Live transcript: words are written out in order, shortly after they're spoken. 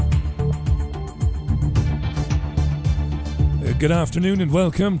Good afternoon and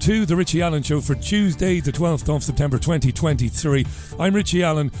welcome to the Richie Allen Show for Tuesday the 12th of September 2023. I'm Richie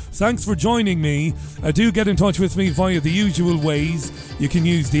Allen. Thanks for joining me. Do get in touch with me via the usual ways. You can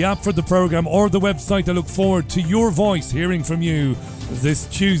use the app for the programme or the website. I look forward to your voice, hearing from you this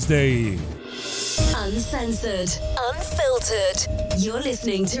Tuesday. Uncensored, unfiltered. You're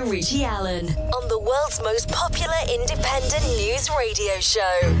listening to Richie Allen on the world's most popular independent news radio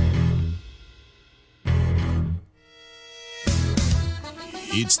show.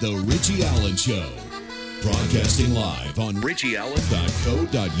 It's the Richie Allen Show, broadcasting live on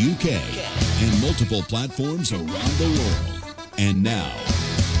richieallen.co.uk and multiple platforms around the world. And now,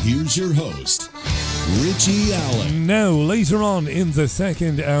 here's your host, Richie Allen. Now, later on in the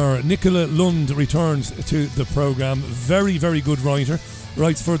second hour, Nicola Lund returns to the programme. Very, very good writer.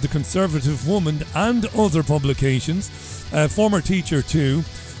 Writes for The Conservative Woman and other publications. Former teacher too.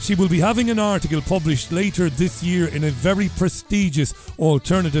 She will be having an article published later this year in a very prestigious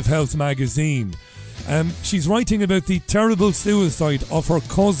alternative health magazine. She's writing about the terrible suicide of her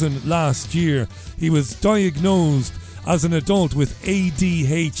cousin last year. He was diagnosed as an adult with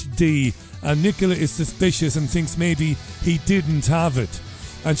ADHD, and Nicola is suspicious and thinks maybe he didn't have it.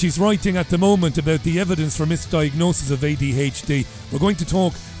 And she's writing at the moment about the evidence for misdiagnosis of ADHD. We're going to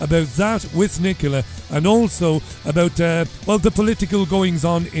talk about that with Nicola, and also about the political goings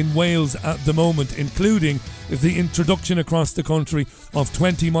on in Wales at the moment, including the introduction across the country of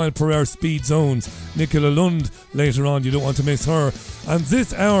 20 mile per hour speed zones. Nicola Lund later on, you don't want to miss her. And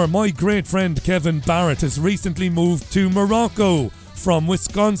this hour, my great friend Kevin Barrett has recently moved to Morocco from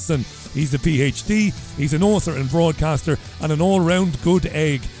Wisconsin. He's a PhD, he's an author and broadcaster, and an all-round good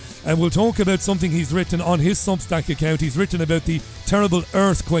egg. And we'll talk about something he's written on his Substack account. He's written about the terrible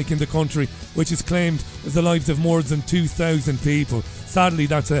earthquake in the country, which has claimed the lives of more than 2,000 people. Sadly,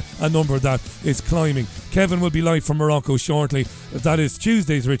 that's a number that is climbing. Kevin will be live from Morocco shortly. That is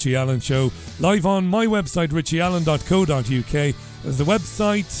Tuesday's Richie Allen Show, live on my website, richieallen.co.uk. The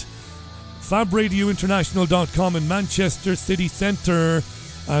website, fabradiointernational.com in Manchester City Centre,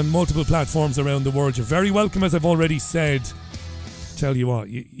 and multiple platforms around the world. You're very welcome, as I've already said. Tell you what,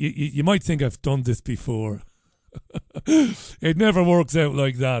 you might think I've done this before. It never works out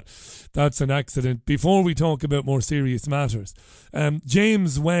like that. That's an accident. Before we talk about more serious matters,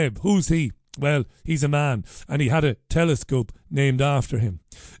 James Webb, who's he? Well, he's a man, and he had a telescope named after him.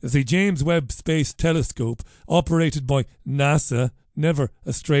 The James Webb Space Telescope, operated by NASA. Never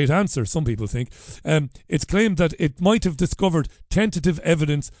a straight answer, some people think. It's claimed that it might have discovered tentative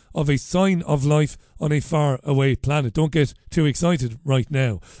evidence of a sign of life on a far-away planet. Don't get too excited right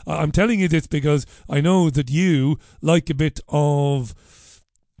now. I'm telling you this because I know that you like a bit of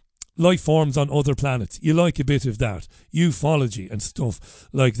life forms on other planets. You like a bit of that. Ufology and stuff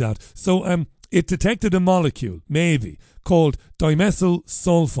like that. So it detected a molecule, maybe, called dimethyl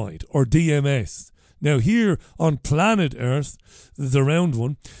sulfide, or DMS. Now here on planet Earth, the round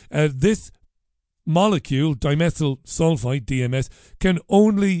one, this molecule, dimethyl sulfide, DMS, can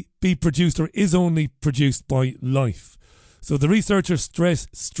only be produced, or is only produced, by life. So the researchers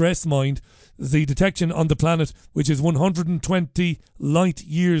stress mind the detection on the planet, which is 120 light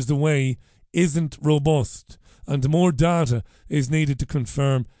years away, isn't robust, and more data is needed to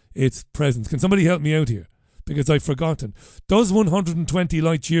confirm its presence. Can somebody help me out here? Because I've forgotten. Does 120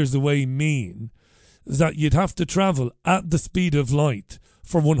 light years away mean that you'd have to travel at the speed of light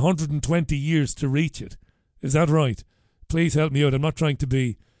for 120 years to reach it? Is that right? Please help me out. I'm not trying to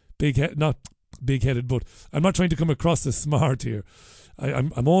be not big-headed, but I'm not trying to come across as smart here.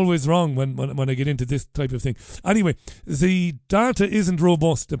 I'm always wrong when I get into this type of thing. Anyway, the data isn't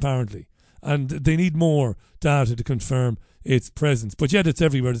robust, apparently, and they need more data to confirm its presence. But yet it's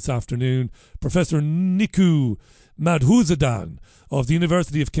everywhere this afternoon. Professor Niku Madhusudan of the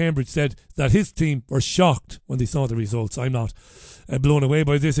University of Cambridge said that his team were shocked when they saw the results. I'm not blown away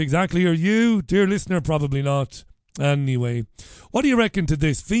by this exactly. Are you, dear listener? Probably not. Anyway, what do you reckon to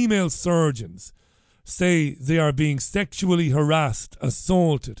this? Female surgeons say they are being sexually harassed,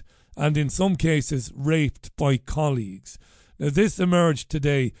 assaulted, and in some cases raped by colleagues. Now, this emerged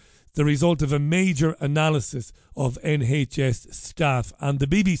today, the result of a major analysis of NHS staff, and the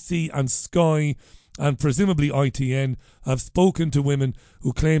BBC and Sky and presumably ITN have spoken to women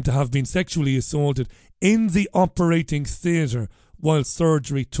who claim to have been sexually assaulted in the operating theatre while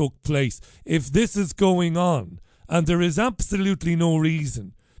surgery took place. If this is going on, and there is absolutely no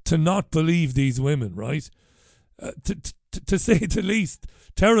reason to not believe these women, right? To say the least,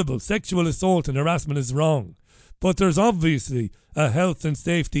 terrible sexual assault and harassment is wrong. But there's obviously a health and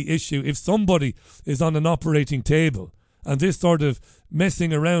safety issue if somebody is on an operating table And this sort of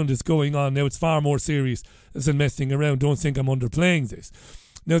messing around is going on. Now, it's far more serious than messing around. Don't think I'm underplaying this.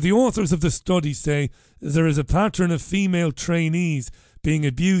 Now, the authors of the study say there is a pattern of female trainees being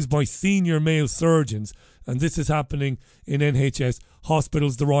abused by senior male surgeons, and this is happening in NHS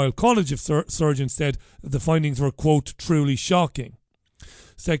hospitals. The Royal College of Surgeons said that the findings were, quote, truly shocking.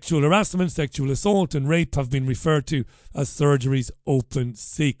 Sexual harassment, sexual assault and rape have been referred to as surgery's open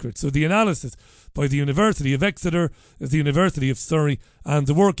secret. So the analysis by the University of Exeter, the University of Surrey and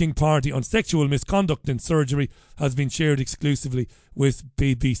the Working Party on Sexual Misconduct in Surgery has been shared exclusively with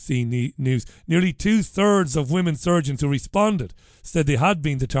BBC News. Nearly 2/3 of women surgeons who responded said they had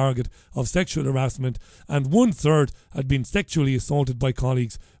been the target of sexual harassment, and 1/3 had been sexually assaulted by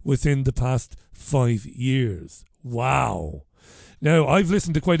colleagues within the past 5 years. Wow. Now, I've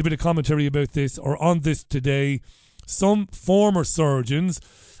listened to quite a bit of commentary about this, or on this today. Some former surgeons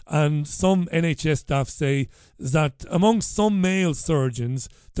and some NHS staff say that among some male surgeons,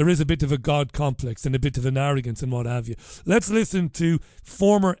 there is a bit of a God complex and a bit of an arrogance and what have you. Let's listen to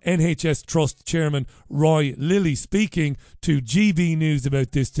former NHS Trust Chairman Roy Lilly speaking to GB News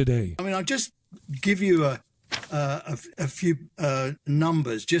about this today. I mean, I'll just give you a few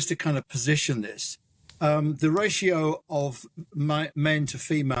numbers just to kind of position this. The ratio of men to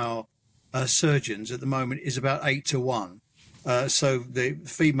female surgeons at the moment is about 8-1. So the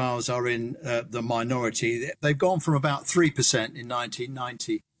females are in the minority. They've gone from about 3% in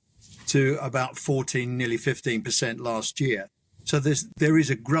 1990 to about 14, nearly 15% last year. So there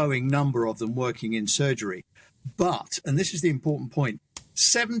is a growing number of them working in surgery. But, and this is the important point,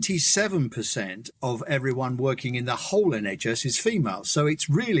 77% of everyone working in the whole NHS is female. So it's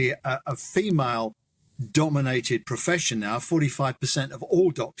really a female-dominated profession now. 45% of all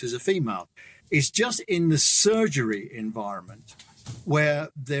doctors are female. It's just in the surgery environment where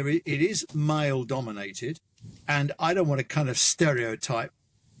it is male-dominated. And I don't want to kind of stereotype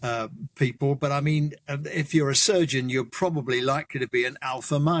people, but I mean, if you're a surgeon, you're probably likely to be an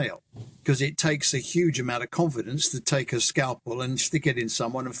alpha male, because it takes a huge amount of confidence to take a scalpel and stick it in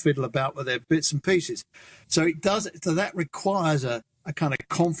someone and fiddle about with their bits and pieces. So it does. So that requires a kind of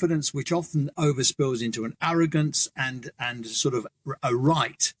confidence, which often overspills into an arrogance and sort of a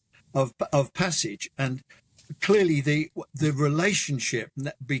rite of passage. And clearly the relationship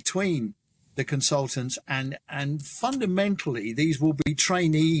between the consultants and fundamentally these will be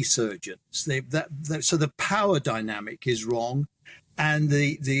trainee surgeons. So the power dynamic is wrong, and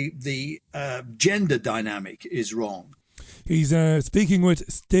the gender dynamic is wrong. He's speaking with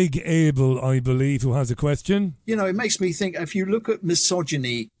Stig Abel, I believe, who has a question. You know, it makes me think, if you look at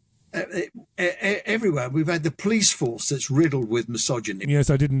misogyny everywhere, we've had the police force that's riddled with misogyny. Yes,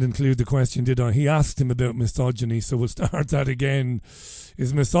 I didn't include the question, did I? He asked him about misogyny, so we'll start that again.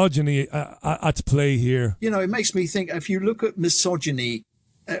 Is misogyny at play here? You know, it makes me think, if you look at misogyny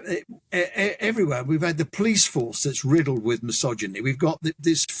everywhere, we've had the police force that's riddled with misogyny. We've got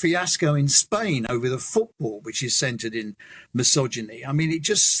this fiasco in Spain over the football, which is centred in misogyny. I mean,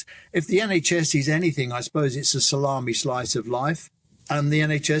 if the NHS is anything, I suppose it's a salami slice of life, and the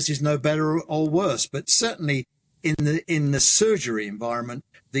NHS is no better or worse. But certainly in the surgery environment,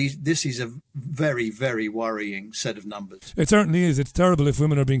 this is a very, very worrying set of numbers. It certainly is. It's terrible if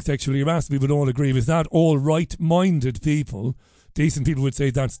women are being sexually harassed. We would all agree with that. All right-minded people, decent people, would say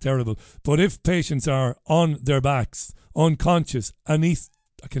that's terrible. But if patients are on their backs, unconscious,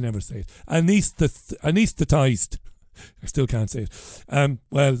 anaesthetised, I still can't say it.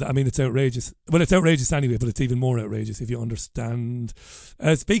 Well, I mean, it's outrageous. Well, it's outrageous anyway, but it's even more outrageous if you understand.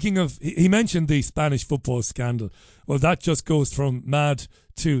 Speaking of, he mentioned the Spanish football scandal. Well, that just goes from mad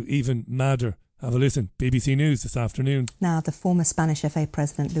to even madder. Have a listen. BBC News this afternoon. Now, the former Spanish FA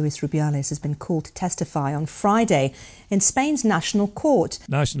president, Luis Rubiales, has been called to testify on Friday in Spain's National Court.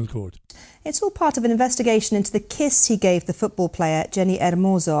 National Court. It's all part of an investigation into the kiss he gave the football player Jenny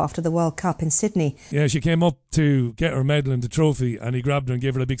Hermoso after the World Cup in Sydney. Yeah, she came up to get her medal and the trophy, and he grabbed her and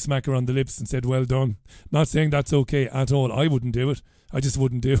gave her a big smacker on the lips and said, well done. Not saying that's okay at all. I wouldn't do it. I just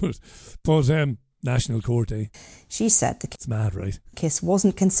wouldn't do it. But National Court, eh? She said it's mad, right? Kiss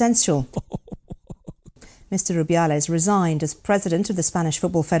wasn't consensual. Mr. Rubiales resigned as president of the Spanish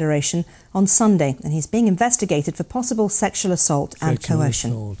Football Federation on Sunday, and he's being investigated for possible sexual assault and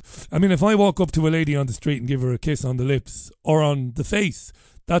coercion. I mean, if I walk up to a lady on the street and give her a kiss on the lips or on the face,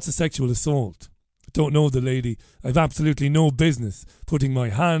 that's a sexual assault. I don't know the lady. I've absolutely no business putting my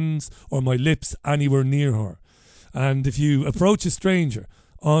hands or my lips anywhere near her. And if you approach a stranger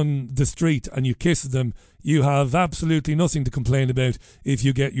on the street and you kiss them, you have absolutely nothing to complain about if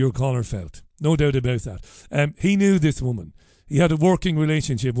you get your collar felt. No doubt about that. He knew this woman. He had a working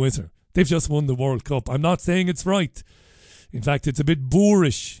relationship with her. They've just won the World Cup. I'm not saying it's right. In fact, it's a bit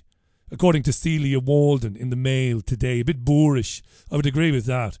boorish, according to Celia Walden in the Mail today. A bit boorish. I would agree with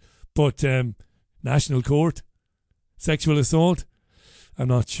that. But National Court? Sexual assault? I'm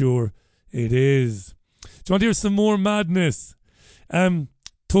not sure it is. Do you want to hear some more madness?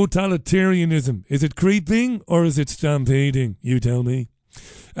 Totalitarianism. Is it creeping or is it stampeding? You tell me.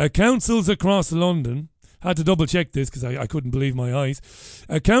 Councils across London, had to double check this because I couldn't believe my eyes.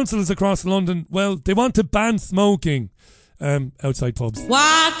 Councils across London, well, they want to ban smoking outside pubs.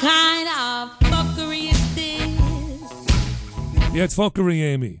 What kind of fuckery is this? Yeah, it's fuckery,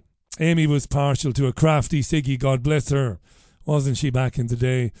 Amy. Amy was partial to a crafty ciggy, God bless her. Wasn't she back in the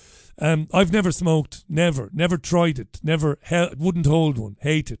day? I've never smoked, never tried it, wouldn't hold one,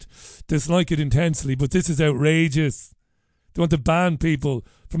 hate it, dislike it intensely, but this is outrageous. They want to ban people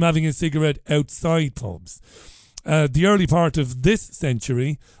from having a cigarette outside pubs. The early part of this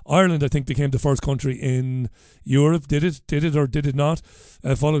century, Ireland, I think, became the first country in Europe. Did it or did it not?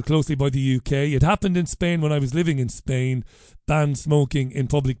 Followed closely by the UK. It happened in Spain when I was living in Spain. Banned smoking in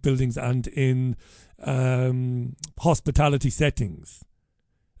public buildings and in hospitality settings.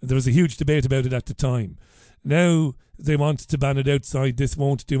 There was a huge debate about it at the time. Now they want to ban it outside. This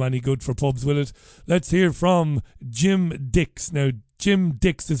won't do any good for pubs, will it? Let's hear from Jim Dix. Now, Jim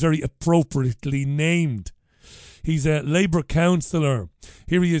Dix is very appropriately named. He's a Labour councillor.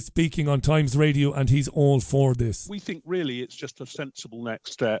 Here he is speaking on Times Radio, and he's all for this. We think really it's just a sensible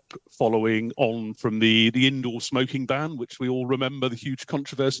next step following on from the indoor smoking ban, which we all remember the huge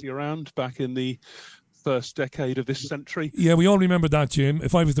controversy around back in the first decade of this century. Yeah, we all remember that, Jim.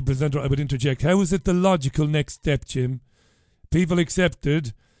 If I was the presenter, I would interject. How is it the logical next step, Jim? People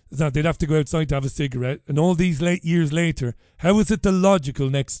accepted that they'd have to go outside to have a cigarette, and all these years later, how is it the logical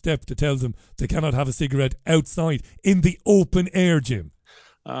next step to tell them they cannot have a cigarette outside in the open air, Jim?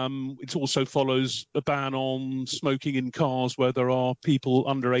 It also follows a ban on smoking in cars where there are people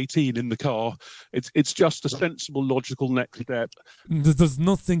under 18 in the car. It's just a sensible, logical next step. There's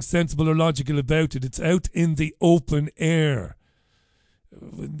nothing sensible or logical about it. It's out in the open air.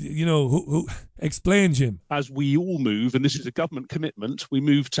 You know, who explain, Jim? As we all move, and this is a government commitment, we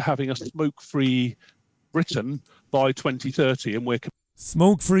move to having a smoke-free Britain by 2030, and we're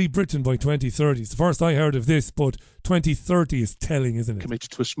Smoke-free Britain by 2030. It's the first I heard of this, but 2030 is telling, isn't it? Committed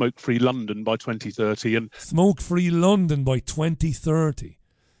to a smoke-free London by 2030. And smoke-free London by 2030.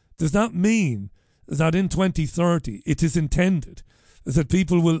 Does that mean that in 2030 it is intended that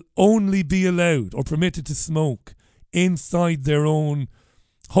people will only be allowed or permitted to smoke inside their own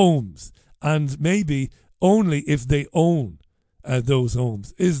homes, and maybe only if they own those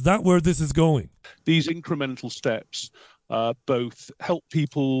homes? Is that where this is going? These incremental steps both help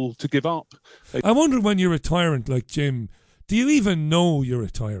people to give up. I wonder, when you're a tyrant like Jim, do you even know you're a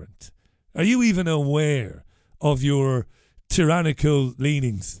tyrant? Are you even aware of your tyrannical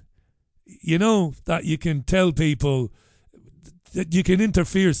leanings? You know that you can tell people, that you can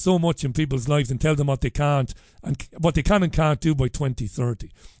interfere so much in people's lives and tell them what they can't and what they can and can't do by 2030.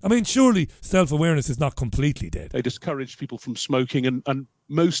 I mean, surely self-awareness is not completely dead. They discourage people from smoking, and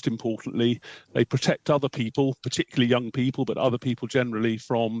most importantly, they protect other people, particularly young people, but other people generally,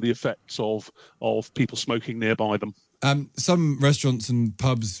 from the effects of people smoking nearby them. Some restaurants and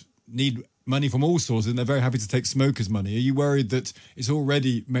pubs need money from all sources, and they're very happy to take smokers' money. Are you worried that it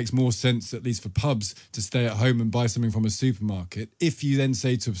already makes more sense, at least for pubs, to stay at home and buy something from a supermarket? If you then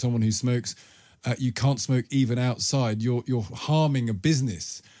say to someone who smokes, you can't smoke even outside, you're harming a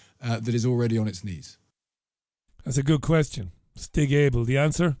business that is already on its knees. That's a good question. Stig Abel, the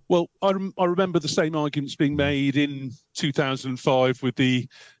answer? Well, I remember the same arguments being made in 2005 with the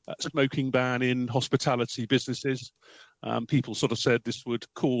smoking ban in hospitality businesses. People sort of said this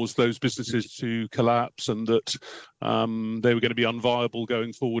would cause those businesses to collapse and that they were going to be unviable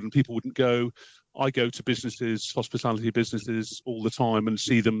going forward and people wouldn't go. I go to businesses, hospitality businesses, all the time and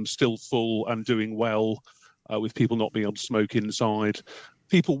see them still full and doing well with people not being able to smoke inside.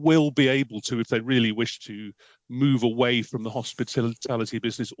 People will be able to, if they really wish to, move away from the hospitality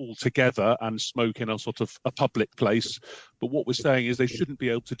business altogether and smoke in a sort of a public place. But what we're saying is they shouldn't be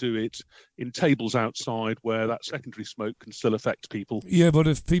able to do it in tables outside where that secondary smoke can still affect people. Yeah, but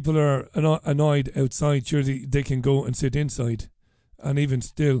if people are annoyed outside, surely they can go and sit inside. And even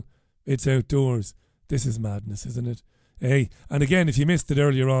still, it's outdoors. This is madness, isn't it? Hey, and again, if you missed it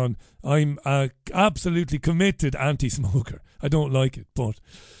earlier on, I'm a absolutely committed anti-smoker. I don't like it, but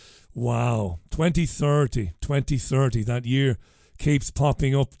wow, 2030, that year keeps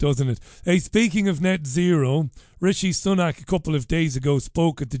popping up, doesn't it? Hey, speaking of net zero, Rishi Sunak a couple of days ago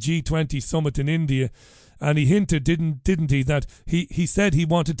spoke at the G20 summit in India, And he hinted, didn't he, that he said he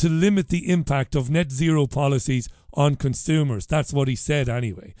wanted to limit the impact of net zero policies on consumers. That's what he said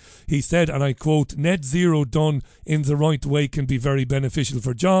anyway. He said, and I quote, "Net zero done in the right way can be very beneficial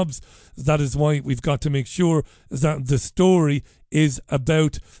for jobs. That is why we've got to make sure that the story is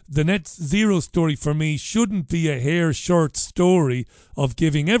about the net zero story. For me, shouldn't be a hair shirt story of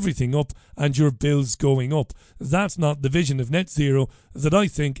giving everything up and your bills going up. That's not the vision of net zero that I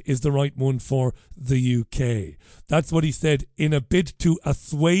think is the right one for the UK." That's what he said in a bid to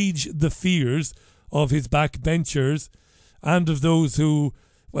assuage the fears of his backbenchers and of those who,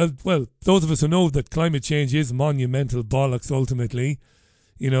 well, those of us who know that climate change is monumental bollocks ultimately,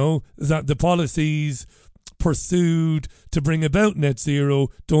 you know, that the policies pursued to bring about net zero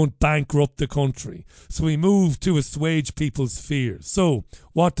don't bankrupt the country. So we move to assuage people's fears. So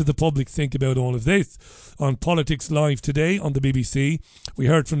what do the public think about all of this? On Politics Live today on the BBC, we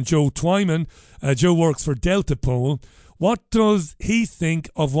heard from Joe Twyman. Joe works for Delta Poll. What does he think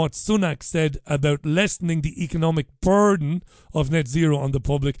of what Sunak said about lessening the economic burden of net zero on the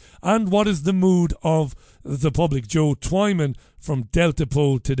public? And what is the mood of the public? Joe Twyman from Delta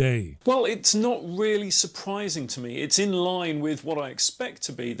Poll today. Well, it's not really surprising to me. It's in line with what I expect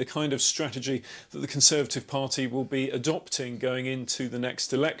to be the kind of strategy that the Conservative Party will be adopting going into the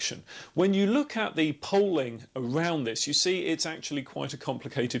next election. When you look at the polling around this, you see it's actually quite a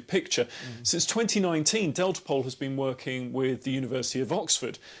complicated picture. Since 2019, Delta Poll has been working with the University of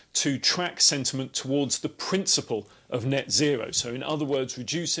Oxford to track sentiment towards the principle of net zero. So in other words,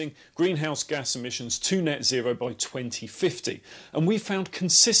 reducing greenhouse gas emissions to net zero by 2050. And we found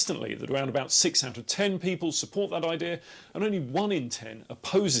consistently that around about 6 out of 10 people support that idea and only 1 in 10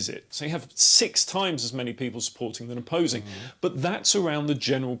 opposes it. So you have 6 times as many people supporting than opposing. But that's around the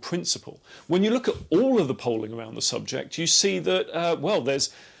general principle. When you look at all of the polling around the subject, you see that,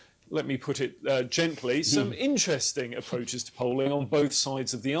 there's, let me put it gently, some interesting approaches to polling on both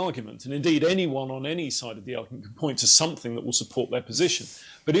sides of the argument. And indeed, anyone on any side of the argument can point to something that will support their position.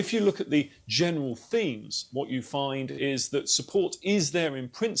 But if you look at the general themes, what you find is that support is there in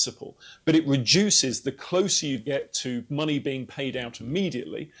principle, but it reduces the closer you get to money being paid out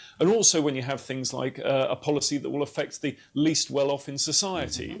immediately. And also when you have things like a policy that will affect the least well-off in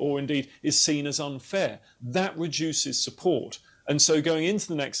society, or indeed is seen as unfair, that reduces support. And so going into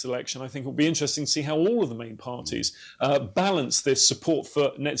the next election, I think it will be interesting to see how all of the main parties balance this support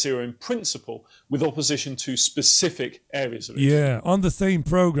for net zero in principle with opposition to specific areas of it. Yeah, on the same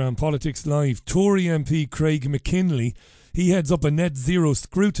programme, Politics Live, Tory MP Craig McKinley, he heads up a net zero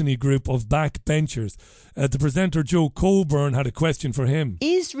scrutiny group of backbenchers. The presenter Joe Colburn had a question for him.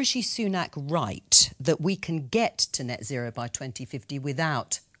 Is Rishi Sunak right that we can get to net zero by 2050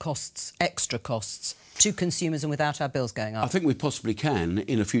 without costs, extra costs, to consumers and without our bills going up? I think we possibly can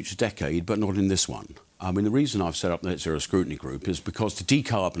in a future decade, but not in this one. I mean, the reason I've set up the Net Zero Scrutiny Group is because to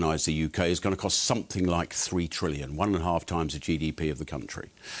decarbonise the UK is going to cost something like 3 trillion, 1.5 times the GDP of the country.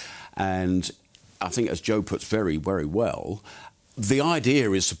 And I think, as Joe puts very, very well, the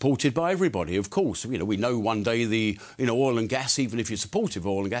idea is supported by everybody, of course. You know, we know one day the oil and gas, even if you're supportive of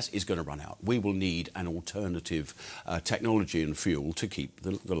oil and gas, is going to run out. We will need an alternative technology and fuel to keep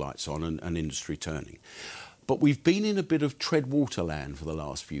the lights on and industry turning. But we've been in a bit of tread water land for the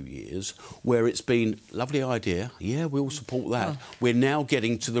last few years where it's been, lovely idea, yeah, we'll support that. We're now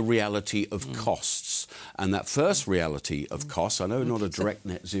getting to the reality of costs. And that first reality of costs, I know not a direct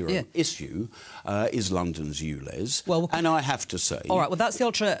net zero issue, is London's ULEZ. And I have to say... All right, well, that's the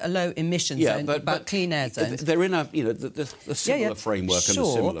ultra-low emission zone, but clean air zones. They're in the similar framework and a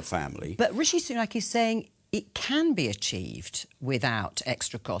similar family. But Rishi Sunak is saying it can be achieved without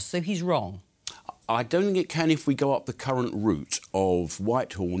extra costs, so he's wrong. I don't think it can if we go up the current route of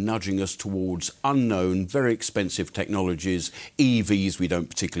Whitehall nudging us towards unknown, very expensive technologies, EVs we don't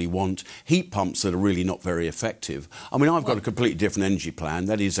particularly want, heat pumps that are really not very effective. I mean, I've got a completely different energy plan.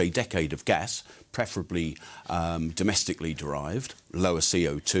 That is a decade of gas, preferably domestically derived, lower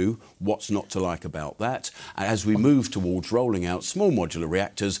CO2. What's not to like about that? As we move towards rolling out small modular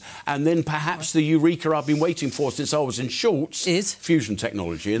reactors, and then perhaps the eureka I've been waiting for since I was in Shorts is fusion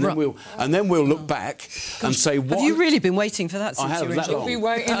technology, and then we'll look back and say, what? Have you really been waiting for that? Since I have you that long. You'll be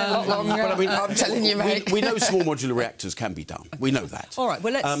waiting a lot longer. But I mean, I'm telling you, mate. We know small modular reactors can be done. We know that. All right.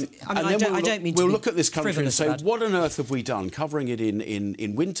 Well, let's. I don't mean to. We'll look at this country and say, what on earth have we done, covering it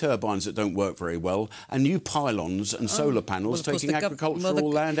in wind turbines that don't work very well, and new pylons and solar panels, taking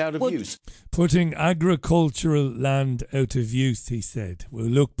agricultural land out of use. Putting agricultural land out of use, he said. We'll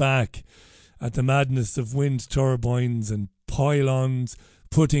look back at the madness of wind turbines and pylons,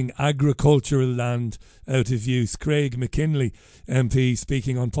 putting agricultural land out of use. Craig McKinley, MP,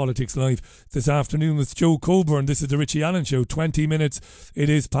 speaking on Politics Live this afternoon with Joe Coburn. This is the Richie Allen Show. 20 minutes. It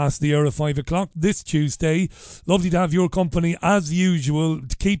is past the hour of 5 o'clock this Tuesday. Lovely to have your company as usual.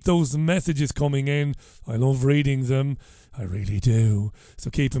 Keep those messages coming in. I love reading them. I really do. So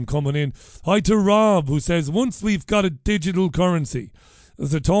keep them coming in. Hi to Rob, who says, once we've got a digital currency,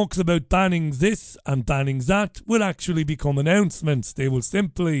 the talks about banning this and banning that will actually become announcements. They will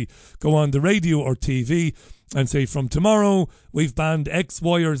simply go on the radio or TV and say, from tomorrow we've banned X,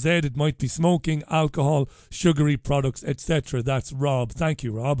 Y or Z. It might be smoking, alcohol, sugary products, etc. That's Rob. Thank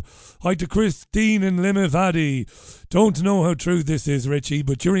you, Rob. Hi to Christine in Limavady. Don't know how true this is, Richie,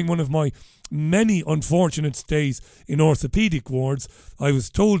 but during one of my many unfortunate stays in orthopaedic wards, I was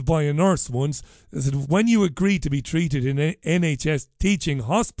told by a nurse once that when you agree to be treated in NHS teaching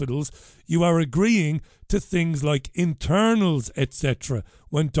hospitals, you are agreeing to things like internals, etc.,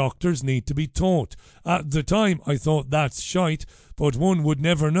 when doctors need to be taught. At the time, I thought that's shite, but one would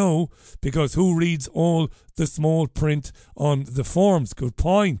never know, because who reads all the small print on the forms? Good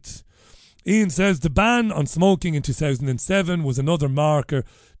point. Ian says the ban on smoking in 2007 was another marker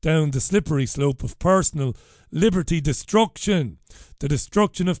down the slippery slope of personal liberty destruction. The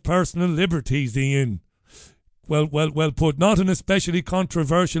destruction of personal liberties, Ian. Well put. Not an especially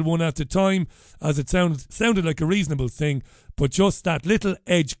controversial one at the time, as it sounded like a reasonable thing, but just that little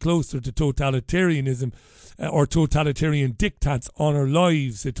edge closer to totalitarianism or totalitarian diktats on our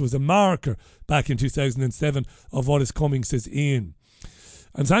lives. It was a marker back in 2007 of what is coming, says Ian.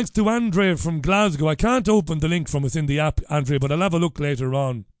 And thanks to Andrea from Glasgow. I can't open the link from us in the app, Andrea, but I'll have a look later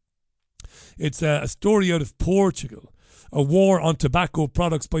on. It's a story out of Portugal. A war on tobacco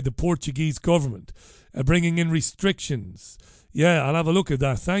products by the Portuguese government, bringing in restrictions. Yeah, I'll have a look at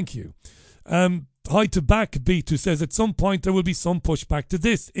that. Thank you. Hi to Backbeat, who says at some point there will be some pushback to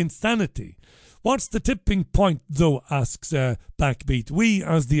this insanity. What's the tipping point, though, asks Backbeat. We,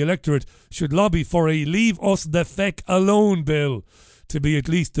 as the electorate, should lobby for a Leave Us the Feck Alone bill to be at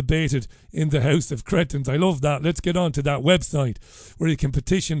least debated in the House of Cretins. I love that. Let's get on to that website where you can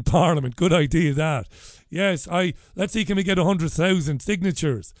petition Parliament. Good idea, that. Yes, let's see, can we get 100,000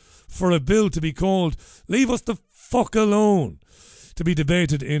 signatures for a bill to be called Leave Us the Fuck Alone, to be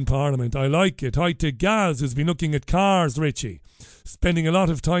debated in Parliament. I like it. Hi to Gaz, who's been looking at cars, Richie, spending a lot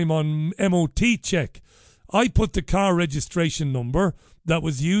of time on MOT check. I put the car registration number that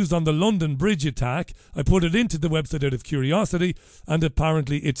was used on the London Bridge attack, I put it into the website out of curiosity, and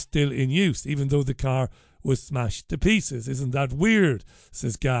apparently it's still in use, even though the car was smashed to pieces. Isn't that weird?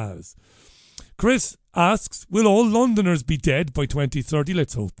 Says Gaz. Chris asks, will all Londoners be dead by 2030?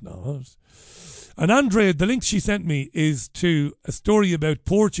 Let's hope not. And Andrea, the link she sent me is to a story about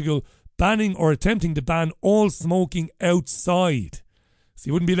Portugal banning or attempting to ban all smoking outside. So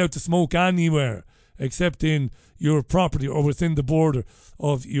you wouldn't be allowed to smoke anywhere except in your property or within the border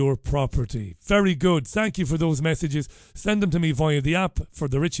of your property. Very good. Thank you for those messages. Send them to me via the app for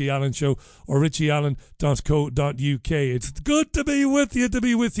the Richie Allen Show or richieallen.co.uk. It's good to be with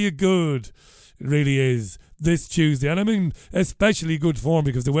you good. It really is. This Tuesday. And I'm in especially good form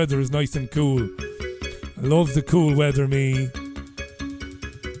because the weather is nice and cool. I love the cool weather, me.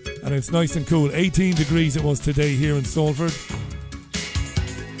 And it's nice and cool. 18 degrees it was today here in Salford.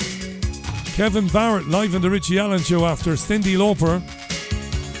 Kevin Barrett live on the Richie Allen Show after Cyndi Lauper.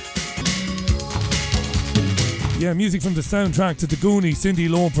 Yeah, music from the soundtrack to The Goonies, Cyndi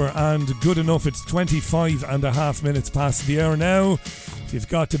Lauper and Good Enough. It's 25 and a half minutes past the hour now. If you've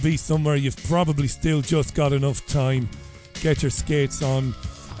got to be somewhere, you've probably still just got enough time. Get your skates on.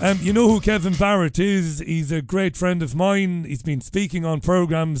 You know who Kevin Barrett is. He's a great friend of mine. He's been speaking on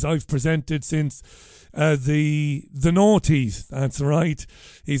programmes I've presented since the noughties. That's right.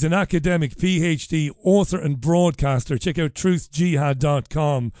 He's an academic, PhD, author and broadcaster. Check out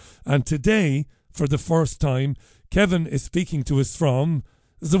truthjihad.com. And today, for the first time, Kevin is speaking to us from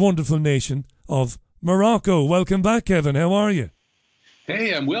the wonderful nation of Morocco. Welcome back, Kevin. How are you?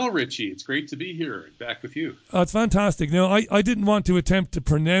 Hey, I'm well, Richie. It's great to be here, back with you. Oh, it's fantastic. Now, I didn't want to attempt to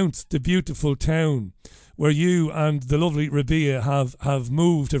pronounce the beautiful town where you and the lovely Rabia have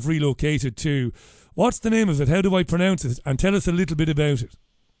moved, have relocated to. What's the name of it? How do I pronounce it? And tell us a little bit about it.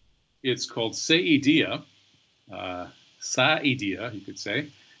 It's called Saïdia. Saïdia, you could say.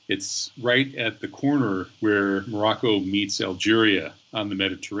 It's right at the corner where Morocco meets Algeria on the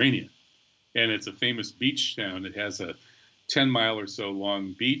Mediterranean. And it's a famous beach town. It has a 10-mile or so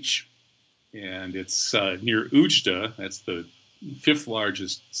long beach. And it's near Oujda. That's the fifth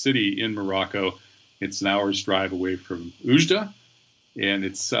largest city in Morocco. It's an hour's drive away from Oujda. And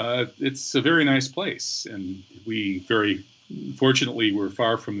it's a very nice place. And we very fortunately, we're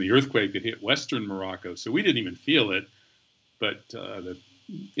far from the earthquake that hit western Morocco, so we didn't even feel it. But the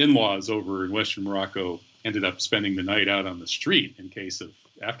in-laws over in western Morocco ended up spending the night out on the street in case of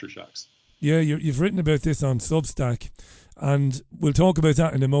aftershocks. Yeah, you've written about this on Substack, and we'll talk about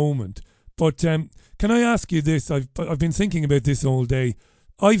that in a moment. But can I ask you this? I've been thinking about this all day.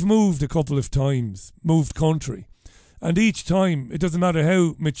 I've moved a couple of times, moved country, and each time, it doesn't matter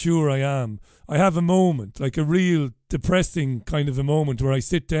how mature I am, I have a moment, like a real depressing kind of a moment where I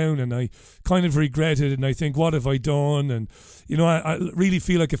sit down and I kind of regret it and I think, what have I done? And, you know, I really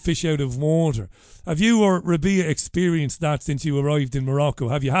feel like a fish out of water. Have you or Rabia experienced that since you arrived in Morocco?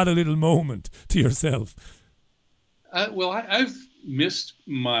 Have you had a little moment to yourself? Well, I've missed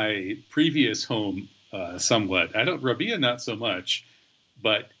my previous home somewhat. Rabia not so much,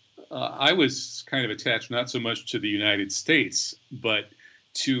 but I was kind of attached not so much to the United States, but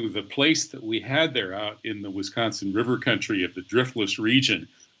to the place that we had there out in the Wisconsin River country of the driftless region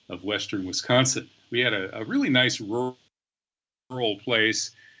of western Wisconsin. We had a really nice rural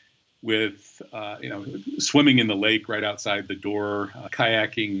place with, swimming in the lake right outside the door,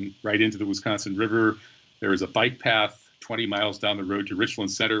 kayaking right into the Wisconsin River. There was a bike path 20 miles down the road to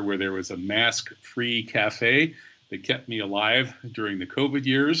Richland Center where there was a mask-free cafe that kept me alive during the COVID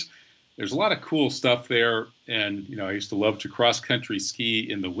years. There's a lot of cool stuff there. And, I used to love to cross-country ski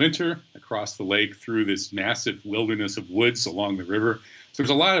in the winter across the lake through this massive wilderness of woods along the river. So there's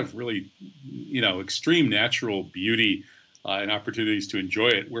a lot of really, extreme natural beauty and opportunities to enjoy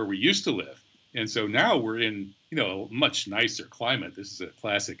it where we used to live. And so now we're in, a much nicer climate. This is a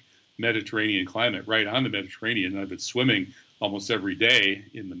classic Mediterranean climate right on the Mediterranean. I've been swimming almost every day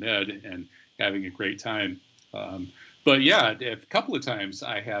in the Med and having a great time. But yeah, a couple of times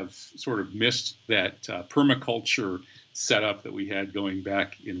I have sort of missed that permaculture setup that we had going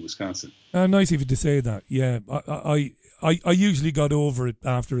back in Wisconsin. Nice of you to say that. Yeah, I usually got over it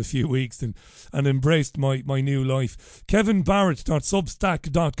after a few weeks and embraced my new life.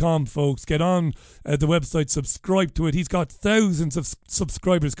 KevinBarrett.substack.com, folks. Get on the website, subscribe to it. He's got thousands of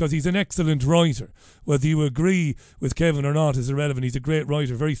subscribers because he's an excellent writer. Whether you agree with Kevin or not is irrelevant. He's a great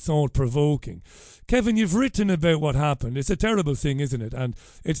writer, very thought-provoking. Kevin, you've written about what happened. It's a terrible thing, isn't it? And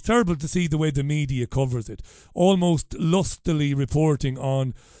it's terrible to see the way the media covers it, almost lustily reporting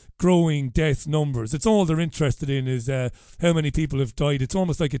on growing death numbers. It's all they're interested in is how many people have died. It's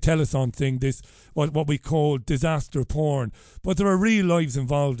almost like a telethon thing, this what we call disaster porn. But there are real lives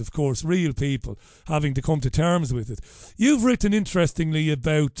involved, of course, real people having to come to terms with it. You've written interestingly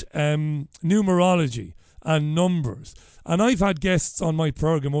about numerology and numbers. And I've had guests on my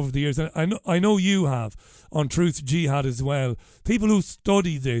programme over the years, and I know you have, on Truth Jihad as well, people who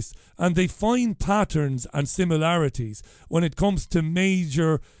study this, and they find patterns and similarities when it comes to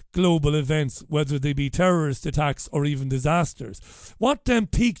major global events, whether they be terrorist attacks or even disasters. What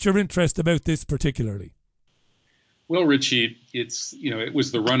piqued your interest about this particularly? Well, Richie, it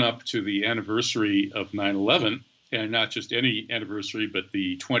was the run-up to the anniversary of 9/11, and not just any anniversary, but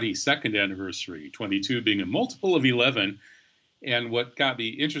the 22nd anniversary, 22 being a multiple of 11. And what got me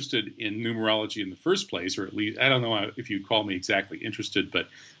interested in numerology in the first place, or at least, I don't know if you'd call me exactly interested, but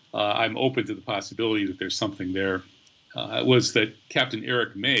I'm open to the possibility that there's something there, was that Captain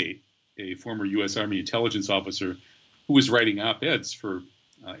Eric May, a former U.S. Army intelligence officer who was writing op-eds for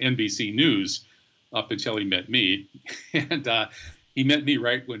NBC News up until he met me. And he met me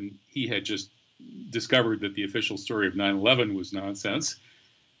right when he had just discovered that the official story of 9/11 was nonsense.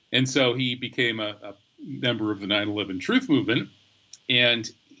 And so he became a member of the 9/11 Truth Movement. And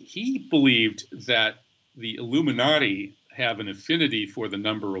he believed that the Illuminati have an affinity for the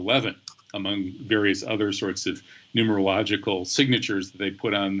number 11, among various other sorts of numerological signatures that they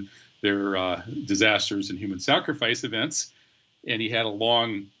put on their disasters and human sacrifice events. And he had a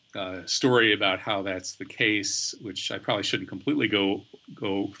long story about how that's the case, which I probably shouldn't completely go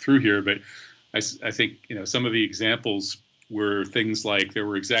through here, but I think some of the examples were things like there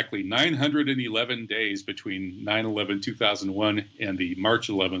were exactly 911 days between 9/11/2001 and the March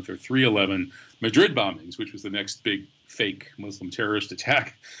 11th or 3/11 Madrid bombings, which was the next big fake Muslim terrorist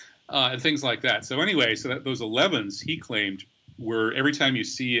attack, and things like that. So anyway, those 11s, he claimed, were every time you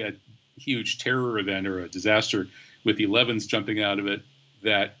see a huge terror event or a disaster with the 11s jumping out of it,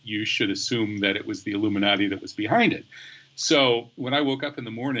 that you should assume that it was the Illuminati that was behind it. So when I woke up in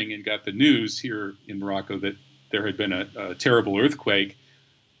the morning and got the news here in Morocco that there had been a terrible earthquake,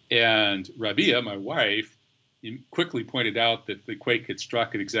 and Rabia, my wife, quickly pointed out that the quake had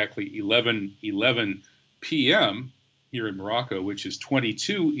struck at exactly 11:11 p.m. here in Morocco, which is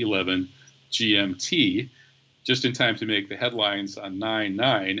 22:11 GMT. just in time to make the headlines on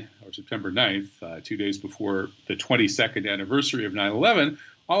 9/9, or September 9th, 2 days before the 22nd anniversary of 9/11.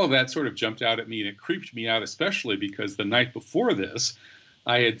 All of that sort of jumped out at me, and it creeped me out, especially because the night before this,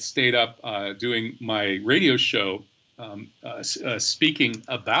 I had stayed up doing my radio show, speaking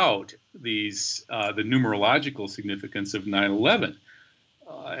about the numerological significance of 9/11.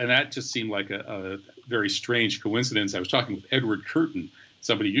 And that just seemed like a very strange coincidence. I was talking with Edward Curtin,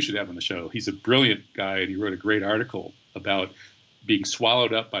 somebody you should have on the show. He's a brilliant guy, and he wrote a great article about being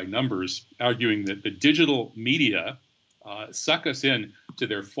swallowed up by numbers, arguing that the digital media suck us in to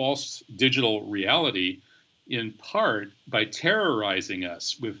their false digital reality, in part by terrorizing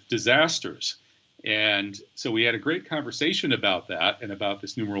us with disasters. And so we had a great conversation about that and about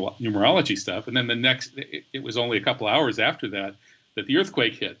this numerology stuff. And then it was only a couple hours after that the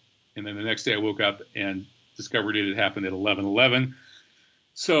earthquake hit. And then the next day I woke up and discovered it had happened at 11/11.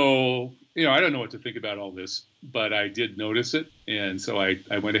 So, I don't know what to think about all this, but I did notice it. And so I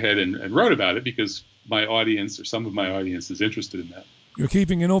went ahead and wrote about it because my audience, or some of my audience, is interested in that. You're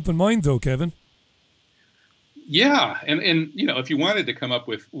keeping an open mind, though, Kevin. Yeah. And if you wanted to come up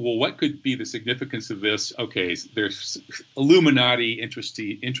with, well, what could be the significance of this? Okay, there's Illuminati interest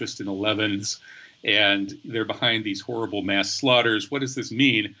in 11s, and they're behind these horrible mass slaughters. What does this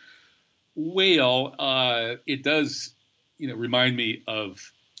mean? Well, it does, remind me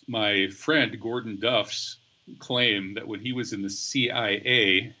of my friend Gordon Duff's claim that when he was in the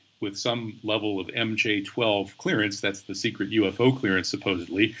CIA with some level of MJ-12 clearance, that's the secret UFO clearance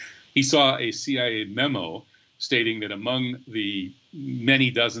supposedly, he saw a CIA memo stating that among the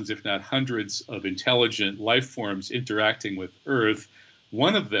many dozens, if not hundreds, of intelligent life forms interacting with Earth,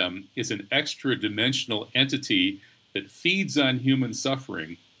 one of them is an extra-dimensional entity that feeds on human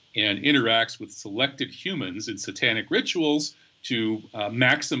suffering and interacts with selected humans in satanic rituals to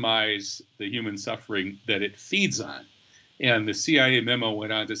maximize the human suffering that it feeds on. And the CIA memo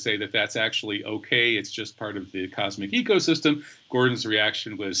went on to say that that's actually okay. It's just part of the cosmic ecosystem. Gordon's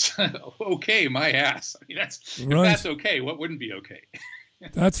reaction was, okay, my ass. I mean, if that's okay, what wouldn't be okay?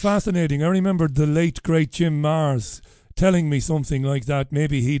 That's fascinating. I remember the late, great Jim Mars telling me something like that.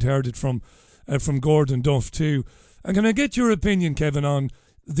 Maybe he'd heard it from Gordon Duff too. And can I get your opinion, Kevin, on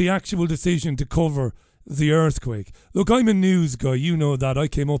the actual decision to cover the earthquake? Look, I'm a news guy, you know that. I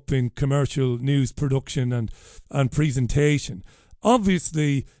came up in commercial news production and presentation.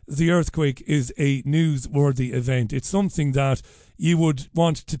 Obviously, the earthquake is a newsworthy event. It's something that you would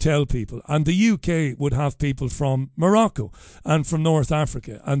want to tell people. And the UK would have people from Morocco and from North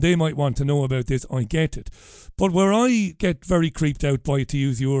Africa, and they might want to know about this. I get it. But where I get very creeped out by, to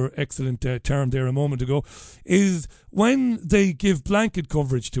use your excellent term there a moment ago, is when they give blanket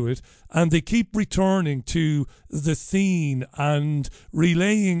coverage to it and they keep returning to the scene and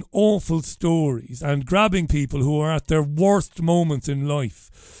relaying awful stories and grabbing people who are at their worst moments in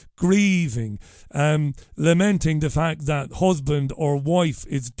life, grieving, lamenting the fact that husband or wife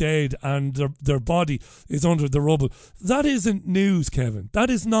is dead and their body is under the rubble. That isn't news, Kevin. That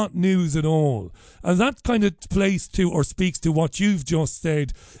is not news at all. And that kind of plays to or speaks to what you've just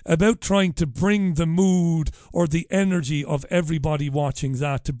said about trying to bring the mood or the energy of everybody watching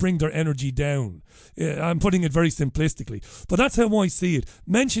that, to bring their energy down. I'm putting it very simplistically, but that's how I see it.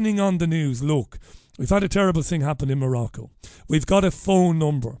 Mentioning on the news, look, we've had a terrible thing happen in Morocco. We've got a phone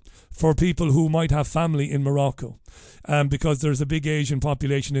number for people who might have family in Morocco, because there's a big Asian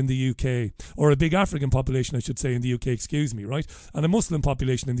population in the UK, or a big African population, I should say, in the UK, excuse me, right? And a Muslim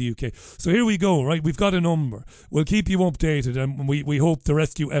population in the UK. So here we go, right? We've got a number. We'll keep you updated, and we hope the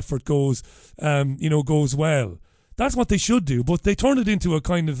rescue effort goes well. That's what they should do, but they turn it into a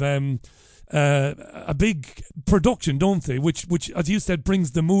kind of a big production, don't they? Which, as you said,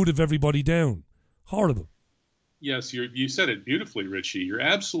 brings the mood of everybody down. Horrible. Yes, you said it beautifully, Richie. You're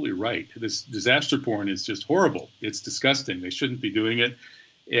absolutely right. This disaster porn is just horrible. It's disgusting. They shouldn't be doing it.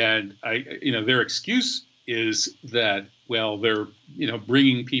 And their excuse is that, well, they're,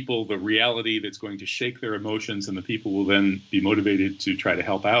 bringing people the reality that's going to shake their emotions, and the people will then be motivated to try to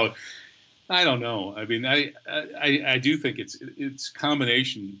help out. I don't know. I mean, I do think it's a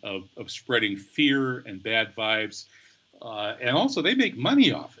combination of spreading fear and bad vibes, and also they make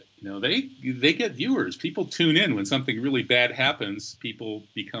money off it. They get viewers. People tune in when something really bad happens. People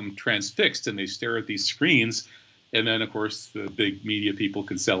become transfixed and they stare at these screens. And then, of course, the big media people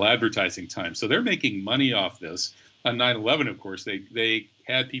can sell advertising time. So they're making money off this. On 9/11, of course, they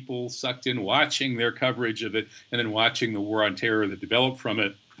had people sucked in watching their coverage of it and then watching the war on terror that developed from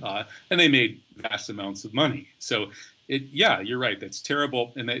it. And they made vast amounts of money. So, you're right. That's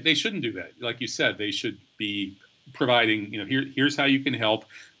terrible. And they shouldn't do that. Like you said, they should be providing, here's how you can help,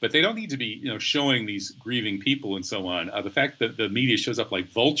 but they don't need to be, showing these grieving people and so on. The fact that the media shows up like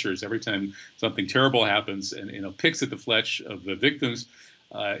vultures every time something terrible happens and, picks at the flesh of the victims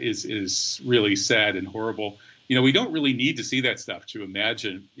is really sad and horrible. We don't really need to see that stuff to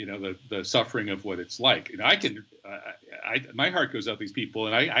imagine, the suffering of what it's like. My heart goes out to these people,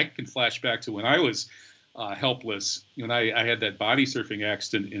 and I can flash back to when I was helpless. When I had that body surfing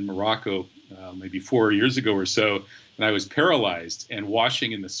accident in Morocco, maybe 4 years ago or so, and I was paralyzed and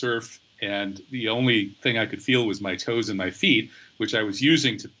washing in the surf, and the only thing I could feel was my toes and my feet, which I was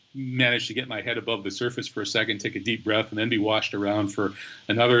using to manage to get my head above the surface for a second, take a deep breath, and then be washed around for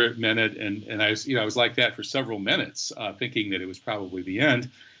another minute. And I was like that for several minutes, thinking that it was probably the end.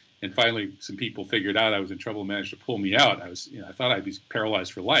 And finally, some people figured out I was in trouble and managed to pull me out. I thought I'd be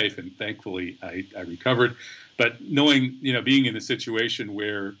paralyzed for life, and thankfully I recovered. But knowing, being in a situation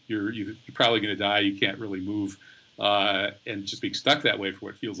where you're probably going to die, you can't really move, and just being stuck that way for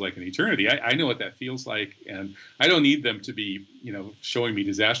what feels like an eternity, I know what that feels like, and I don't need them to be, showing me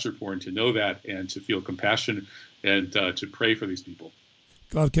disaster porn to know that and to feel compassion and to pray for these people.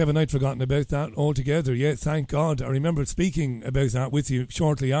 God, Kevin, I'd forgotten about that altogether. Yeah, thank God. I remember speaking about that with you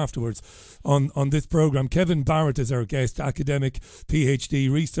shortly afterwards on this programme. Kevin Barrett is our guest, academic,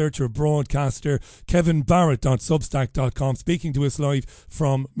 PhD, researcher, broadcaster. kevinbarrett.substack.com, speaking to us live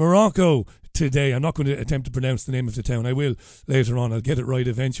from Morocco today. I'm not going to attempt to pronounce the name of the town. I will later on. I'll get it right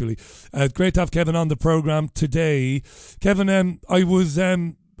eventually. Great to have Kevin on the programme today. Kevin, I was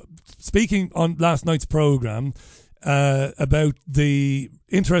speaking on last night's programme about the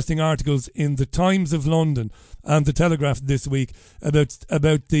interesting articles in the Times of London and the Telegraph this week about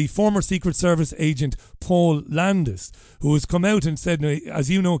the former Secret Service agent Paul Landis, who has come out and said, as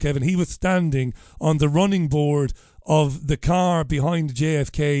you know, Kevin, he was standing on the running board of the car behind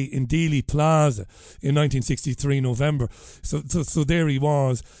JFK in Dealey Plaza in 1963 November. So there he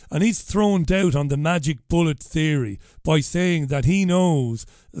was. And he's thrown doubt on the magic bullet theory by saying that he knows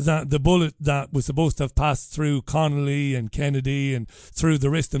that the bullet that was supposed to have passed through Connolly and Kennedy and through the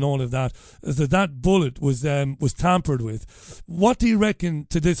wrist and all of that, that bullet was tampered with. What do you reckon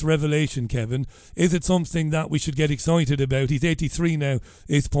to this revelation, Kevin? Is it something that we should get excited about? He's 83 now,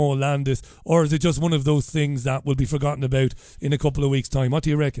 is Paul Landis, or is it just one of those things that will be forgotten about in a couple of weeks' time? What do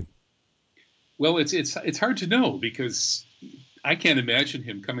you reckon? Well, it's hard to know, because I can't imagine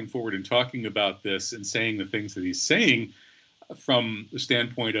him coming forward and talking about this and saying the things that he's saying from the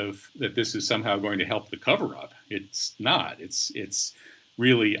standpoint of that this is somehow going to help the cover-up. It's not. It's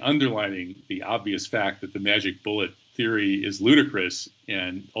really underlining the obvious fact that the magic bullet theory is ludicrous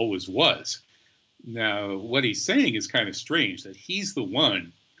and always was. Now, what he's saying is kind of strange, that he's the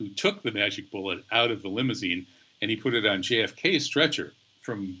one who took the magic bullet out of the limousine and he put it on JFK's stretcher,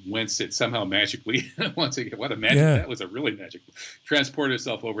 from whence it somehow magically, once again, what a magic, that was a really magic, transported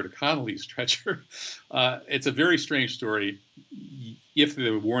itself over to Connolly's stretcher. It's a very strange story. If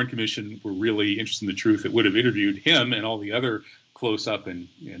the Warren Commission were really interested in the truth, it would have interviewed him and all the other close-up and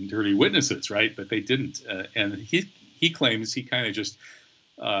dirty witnesses, right? But they didn't. And he claims he kind of just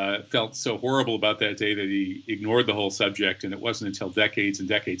felt so horrible about that day that he ignored the whole subject, and it wasn't until decades and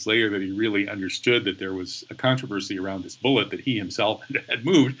decades later that he really understood that there was a controversy around this bullet that he himself had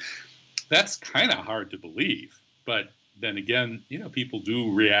moved. That's kind of hard to believe, but then again, people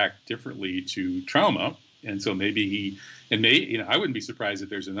do react differently to trauma, and so maybe I wouldn't be surprised if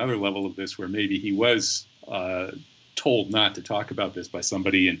there's another level of this where maybe he was told not to talk about this by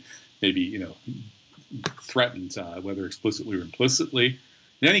somebody, and maybe threatened, whether explicitly or implicitly.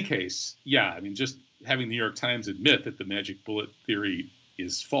 In any case, just having the New York Times admit that the magic bullet theory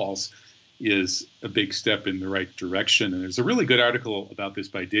is false is a big step in the right direction. And there's a really good article about this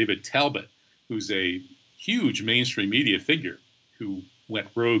by David Talbot, who's a huge mainstream media figure who went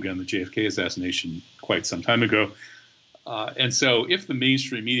rogue on the JFK assassination quite some time ago. And so if the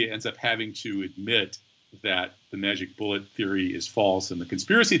mainstream media ends up having to admit that the magic bullet theory is false and the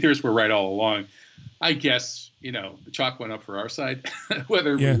conspiracy theorists were right all along, I guess, the chalk went up for our side.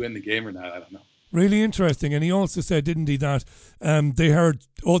 Whether we win the game or not, I don't know. Really interesting. And he also said, didn't he, that they heard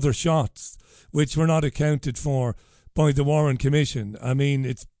other shots which were not accounted for by the Warren Commission. I mean,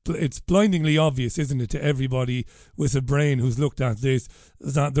 it's blindingly obvious, isn't it, to everybody with a brain who's looked at this,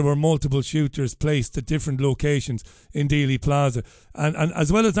 that there were multiple shooters placed at different locations in Dealey Plaza. And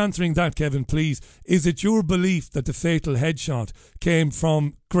as well as answering that, Kevin, please, is it your belief that the fatal headshot came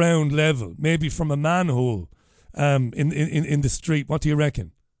from ground level, maybe from a manhole in the street? What do you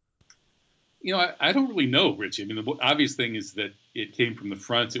reckon? I don't really know, Richie. I mean, the obvious thing is that it came from the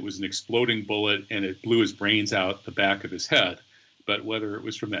front. It was an exploding bullet, and it blew his brains out the back of his head. But whether it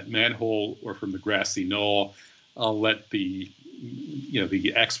was from that manhole or from the grassy knoll, I'll let the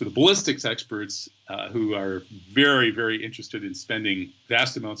ballistics experts who are very, very interested in spending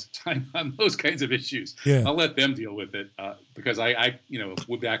vast amounts of time on those kinds of issues. Yeah. I'll let them deal with it because I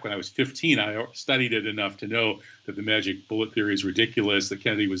back when I was 15, I studied it enough to know that the magic bullet theory is ridiculous. That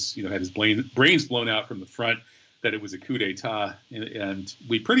Kennedy was, had his brains blown out from the front. That it was a coup d'état, and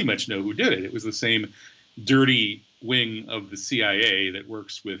we pretty much know who did it. It was the same dirty wing of the CIA that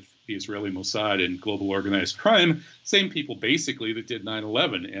works with the Israeli Mossad and global organized crime, same people basically that did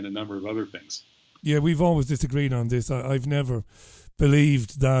 9/11 and a number of other things. Yeah, we've always disagreed on this. I've never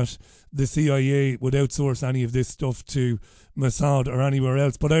believed that the CIA would outsource any of this stuff to Mossad or anywhere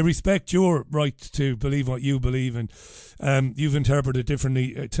else, but I respect your right to believe what you believe, and you've interpreted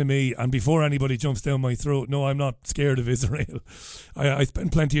differently to me. And before anybody jumps down my throat, no, I'm not scared of Israel. I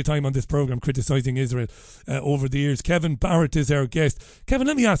spent plenty of time on this program criticising Israel over the years. Kevin Barrett is our guest. Kevin,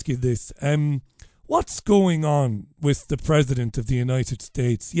 let me ask you this. What's going on with the President of the United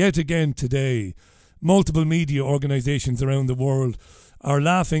States? Yet again today, multiple media organisations around the world are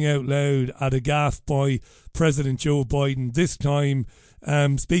laughing out loud at a gaffe by President Joe Biden. This time,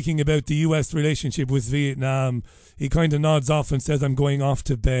 speaking about the US relationship with Vietnam, he kind of nods off and says, I'm going off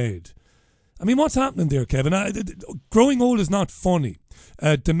to bed. I mean, what's happening there, Kevin? Growing old is not funny.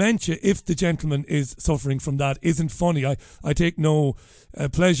 Dementia, if the gentleman is suffering from that, isn't funny. I take no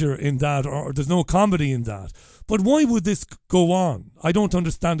pleasure in that, or there's no comedy in that. But why would this go on? I don't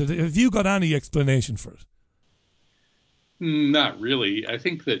understand it. Have you got any explanation for it? Not really. I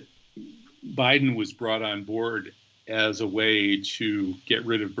think that Biden was brought on board as a way to get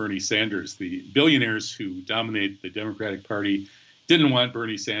rid of Bernie Sanders. The billionaires who dominate the Democratic Party didn't want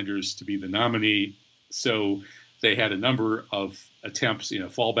Bernie Sanders to be the nominee, so they had a number of attempts,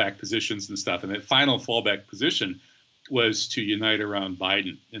 fallback positions and stuff. And that final fallback position was to unite around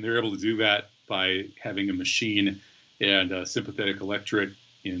Biden. And they're able to do that by having a machine and a sympathetic electorate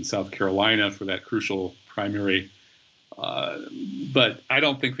in South Carolina for that crucial primary. But I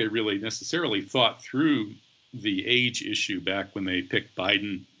don't think they really necessarily thought through the age issue back when they picked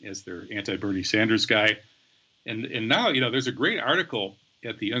Biden as their anti-Bernie Sanders guy. And now, there's a great article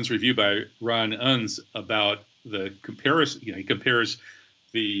at the Unz Review by Ron Unz about the comparison. He compares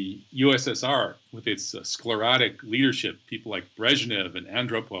the USSR with its sclerotic leadership, people like Brezhnev and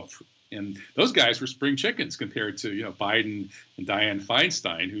Andropov. And those guys were spring chickens compared to, Biden and Dianne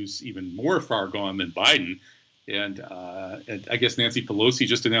Feinstein, who's even more far gone than Biden. And I guess Nancy Pelosi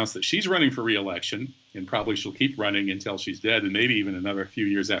just announced that she's running for re-election, and probably she'll keep running until she's dead, and maybe even another few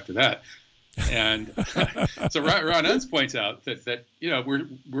years after that. And so Ron Unz points out that we're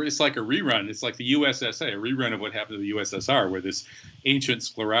it's like a rerun. It's like the USSR, a rerun of what happened to the USSR, where this ancient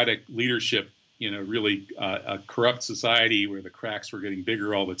sclerotic leadership, really a corrupt society where the cracks were getting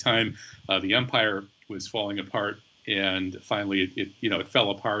bigger all the time. The empire was falling apart, and finally it fell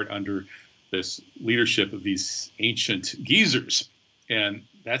apart under this leadership of these ancient geezers. And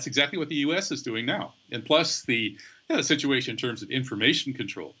that's exactly what the U.S. is doing now. And plus the situation in terms of information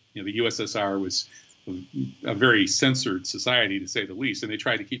control. The USSR was a very censored society, to say the least, and they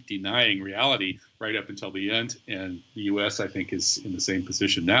tried to keep denying reality right up until the end. And the U.S., I think, is in the same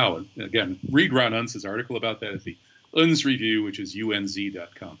position now. And again, read Ron Unz's article about that at the Unz Review, which is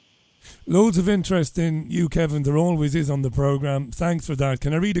unz.com. Loads of interest in you, Kevin. There always is on the programme. Thanks for that.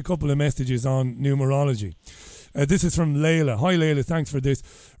 Can I read a couple of messages on numerology? This is from Layla. Hi, Layla. Thanks for this.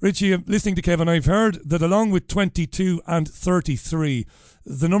 Richie, listening to Kevin, I've heard that along with 22 and 33,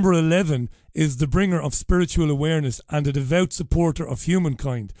 the number 11 is the bringer of spiritual awareness and a devout supporter of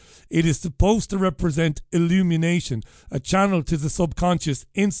humankind. It is supposed to represent illumination, a channel to the subconscious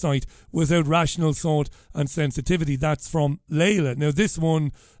insight without rational thought and sensitivity. That's from Layla. Now this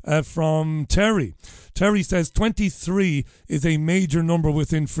one from Terry. Terry says 23 is a major number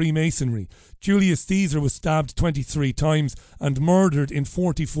within Freemasonry. Julius Caesar was stabbed 23 times and murdered in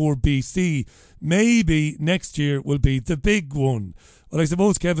 44 BC. Maybe next year will be the big one. Well, I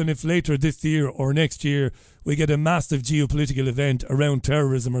suppose, Kevin, if later this year or next year we get a massive geopolitical event around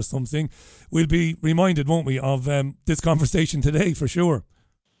terrorism or something, we'll be reminded, won't we, of this conversation today for sure.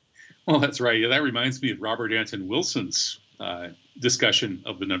 Well, that's right. Yeah, that reminds me of Robert Anton Wilson's discussion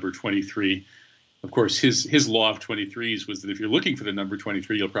of the number 23. Of course, his law of 23s was that if you're looking for the number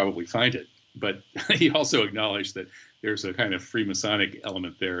 23, you'll probably find it. But he also acknowledged that there's a kind of Freemasonic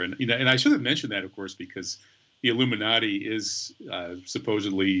element there. And I should have mentioned that, of course, because the Illuminati is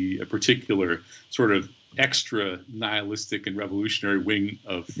supposedly a particular sort of extra nihilistic and revolutionary wing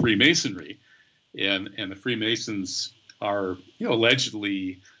of Freemasonry. And the Freemasons are,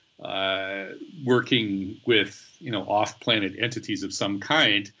 allegedly working with, off-planet entities of some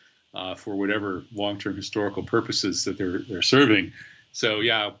kind for whatever long-term historical purposes that they're serving. So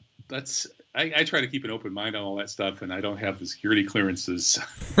yeah, I try to keep an open mind on all that stuff, and I don't have the security clearances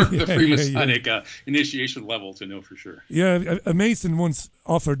for the Freemasonic initiation level to know for sure. Yeah, a Mason once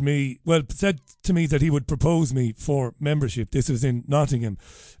said to me that he would propose me for membership. This was in Nottingham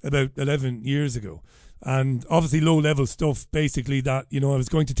about 11 years ago. And obviously low-level stuff, basically that, I was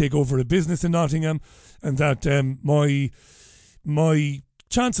going to take over a business in Nottingham, and that my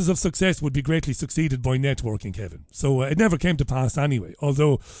chances of success would be greatly succeeded by networking, Kevin. So it never came to pass anyway,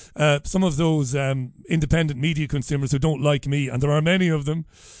 although some of those independent media consumers who don't like me, and there are many of them,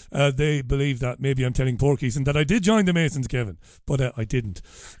 they believe that maybe I'm telling porkies and that I did join the Masons, Kevin, but I didn't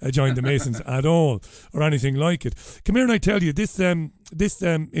join the Masons at all or anything like it. Come here and I tell you, this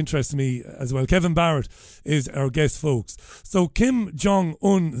interests me as well. Kevin Barrett is our guest, folks. So Kim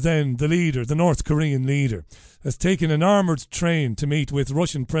Jong-un, then the leader, the North Korean leader, has taken an armoured train to meet with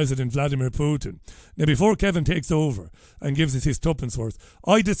Russian President Vladimir Putin. Now, before Kevin takes over and gives us his tuppence worth,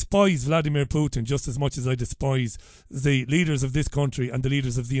 I despise Vladimir Putin just as much as I despise the leaders of this country and the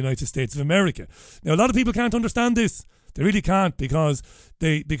leaders of the United States of America. Now, a lot of people can't understand this. They really can't because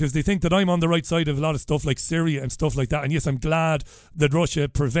they think that I'm on the right side of a lot of stuff like Syria and stuff like that. And yes, I'm glad that Russia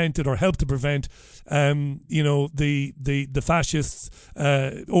prevented or helped to prevent, the fascists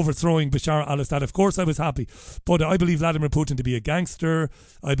overthrowing Bashar al-Assad. Of course, I was happy, but I believe Vladimir Putin to be a gangster.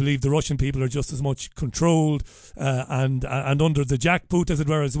 I believe the Russian people are just as much controlled and under the jackboot, as it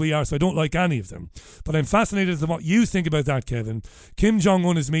were, as we are. So I don't like any of them. But I'm fascinated as to what you think about that, Kevin. Kim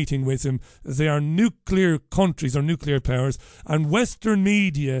Jong-un is meeting with him. They are nuclear countries or nuclear powers, and Western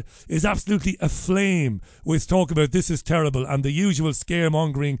media is absolutely aflame with talk about this is terrible and the usual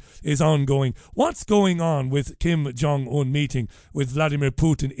scaremongering is ongoing. What's going on with Kim Jong-un meeting with Vladimir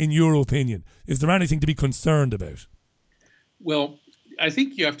Putin, in your opinion? Is there anything to be concerned about? Well, I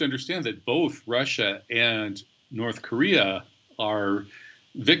think you have to understand that both Russia and North Korea are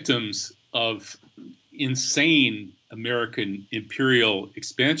victims of insane American imperial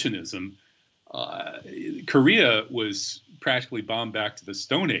expansionism. Korea was practically bombed back to the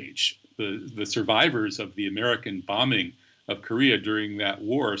Stone Age. The survivors of the American bombing of Korea during that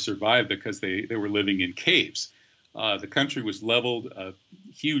war survived because they were living in caves. The country was leveled. A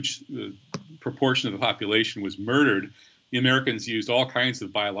huge proportion of the population was murdered. The Americans used all kinds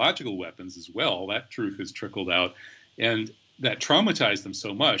of biological weapons as well. That truth has trickled out. And that traumatized them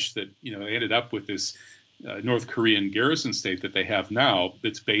so much that, they ended up with this North Korean garrison state that they have now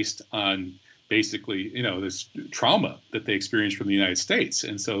that's based on basically, this trauma that they experienced from the United States.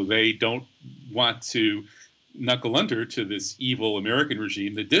 And so they don't want to knuckle under to this evil American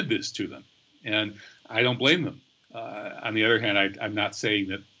regime that did this to them. And I don't blame them. On the other hand, I'm not saying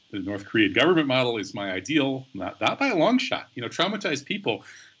that the North Korean government model is my ideal, not by a long shot. Traumatized people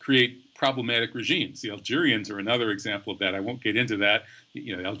create problematic regimes. The Algerians are another example of that. I won't get into that.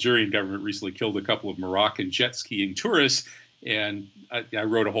 The Algerian government recently killed a couple of Moroccan jet skiing tourists. And I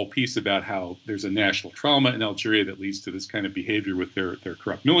wrote a whole piece about how there's a national trauma in Algeria that leads to this kind of behavior with their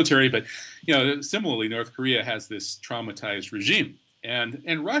corrupt military. But, similarly, North Korea has this traumatized regime.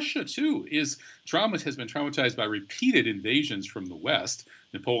 And Russia, too, has been traumatized by repeated invasions from the West,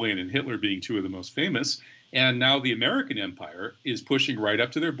 Napoleon and Hitler being two of the most famous. And now the American empire is pushing right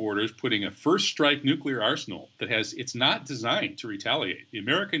up to their borders, putting a first strike nuclear arsenal it's not designed to retaliate. The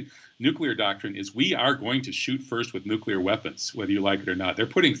American nuclear doctrine is we are going to shoot first with nuclear weapons, whether you like it or not. They're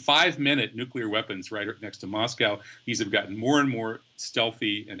putting 5-minute nuclear weapons right next to Moscow. These have gotten more and more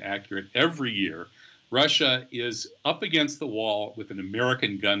stealthy and accurate every year. Russia is up against the wall with an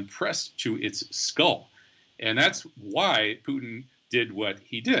American gun pressed to its skull. And that's why Putin did what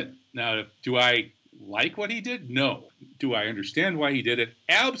he did. Now, do I like what he did? No. Do I understand why he did it?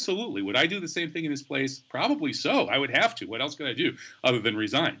 Absolutely. Would I do the same thing in his place? Probably so. I would have to. What else could I do other than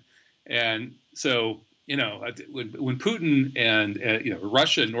resign? And so, when Putin and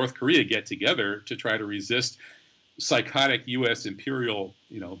Russia and North Korea get together to try to resist psychotic U.S. imperial,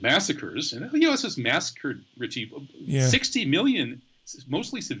 massacres, and the U.S. has massacred, Richie, 60 million,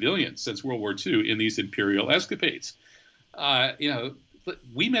 mostly civilians, since World War II in these imperial escapades.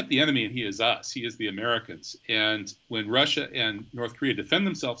 We met the enemy and he is us. He is the Americans. And when Russia and North Korea defend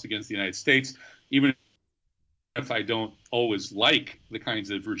themselves against the United States, even if I don't always like the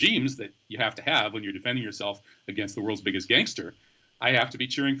kinds of regimes that you have to have when you're defending yourself against the world's biggest gangster, I have to be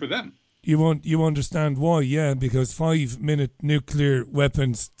cheering for them. You understand why, yeah, because 5-minute nuclear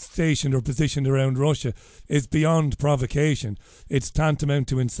weapons stationed or positioned around Russia is beyond provocation. It's tantamount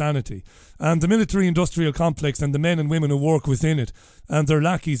to insanity. And the military-industrial complex and the men and women who work within it and their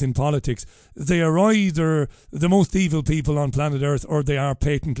lackeys in politics. They are either the most evil people on planet Earth or they are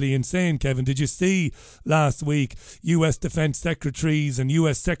patently insane, Kevin. Did you see last week US defense secretaries and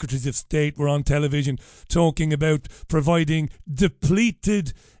US secretaries of state were on television talking about providing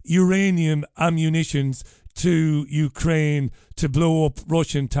depleted uranium ammunitions to Ukraine to blow up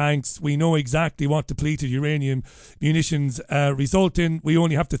Russian tanks? We know exactly what depleted uranium munitions result in. We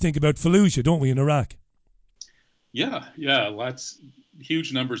only have to think about Fallujah, don't we, in Iraq? Yeah,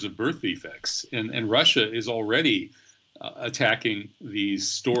 huge numbers of birth defects. And Russia is already attacking these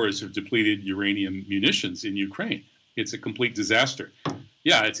stores of depleted uranium munitions in Ukraine. It's a complete disaster.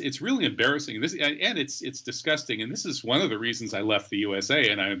 Yeah, it's really embarrassing. It's disgusting. And this is one of the reasons I left the USA,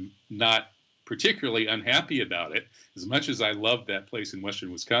 and I'm not particularly unhappy about it. As much as I love that place in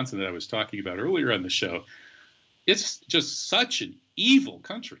western Wisconsin that I was talking about earlier on the show, it's just such an evil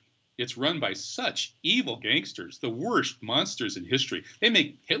country. It's run by such evil gangsters, the worst monsters in history. They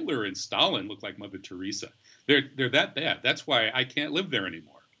make Hitler and Stalin look like Mother Teresa. They're that bad. That's why I can't live there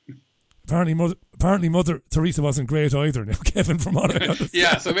anymore. Apparently Mother Teresa wasn't great either now, Kevin, from what I understand.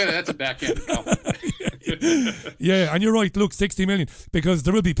 Yeah, so maybe that's a backhanded compliment. Yeah, and you're right. Look, 60 million, because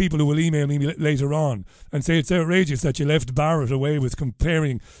there will be people who will email me later on and say it's outrageous that you left Barrett away with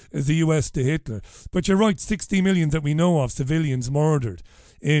comparing the US to Hitler. But you're right, 60 million that we know of civilians murdered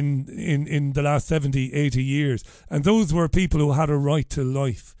in the last 70, 80 years. And those were people who had a right to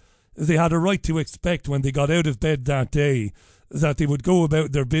life. They had a right to expect when they got out of bed that day that they would go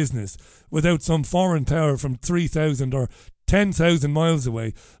about their business without some foreign power from 3,000 or 10,000 miles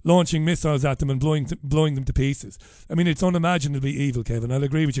away launching missiles at them and blowing them to pieces. I mean, it's unimaginably evil, Kevin. I'll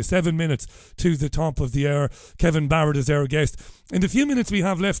agree with you. 7 minutes to the top of the hour. Kevin Barrett is our guest. In the few minutes we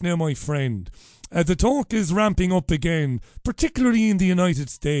have left now, my friend, the talk is ramping up again, particularly in the United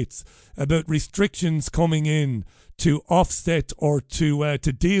States, about restrictions coming in to offset or to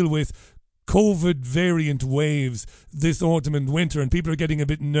deal with COVID variant waves this autumn and winter, and people are getting a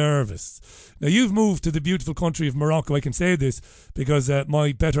bit nervous. Now, you've moved to the beautiful country of Morocco. I can say this because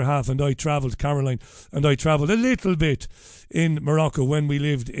my better half and I travelled, Caroline, and I travelled a little bit in Morocco when we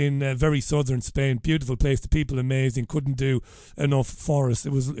lived in very southern Spain. Beautiful place, the people amazing, couldn't do enough for us.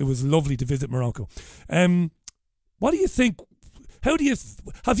 It was lovely to visit Morocco. What do you think?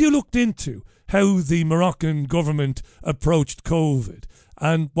 Have you looked into how the Moroccan government approached COVID?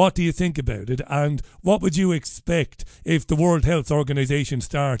 And what do you think about it? And what would you expect if the World Health Organization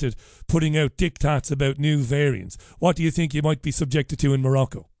started putting out diktats about new variants? What do you think you might be subjected to in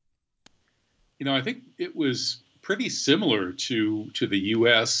Morocco? I think it was pretty similar to the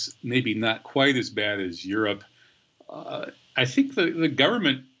U.S., maybe not quite as bad as Europe. I think the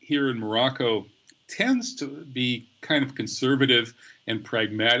government here in Morocco tends to be kind of conservative and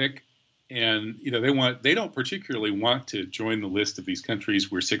pragmatic. And, they don't particularly want to join the list of these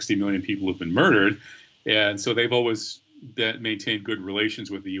countries where 60 million people have been murdered. And so they've always maintained good relations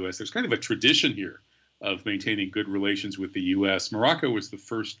with the U.S. There's kind of a tradition here of maintaining good relations with the U.S. Morocco was the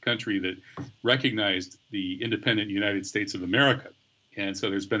first country that recognized the independent United States of America. And so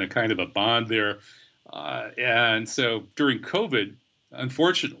there's been a kind of a bond there. And so during COVID,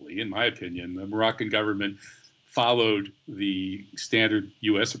 unfortunately, in my opinion, the Moroccan government followed the standard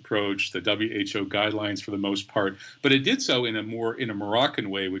U.S. approach, the WHO guidelines for the most part, but it did so in a Moroccan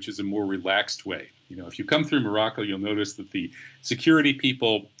way, which is a more relaxed way. If you come through Morocco, you'll notice that the security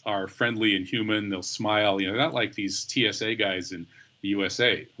people are friendly and human. They'll smile. Not like these TSA guys in the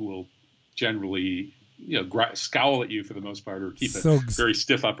USA who will generally scowl at you for the most part, or keep a very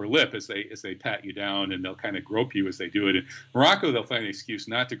stiff upper lip as they pat you down, and they'll kind of grope you as they do it. In Morocco, they'll find an excuse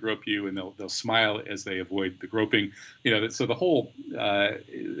not to grope you, and they'll smile as they avoid the groping. So the whole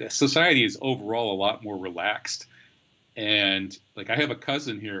society is overall a lot more relaxed. And I have a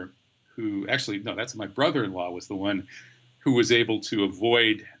cousin here who that's my brother-in-law was the one who was able to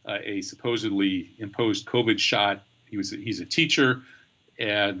avoid a supposedly imposed COVID shot. He's a teacher.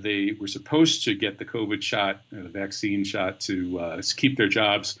 And they were supposed to get the COVID shot, the vaccine shot, to keep their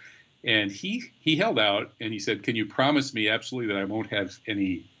jobs. And he held out, and he said, "Can you promise me absolutely that I won't have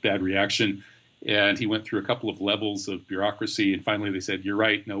any bad reaction?" And he went through a couple of levels of bureaucracy, and finally they said, "You're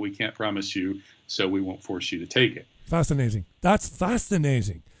right. No, we can't promise you, so we won't force you to take it." Fascinating. That's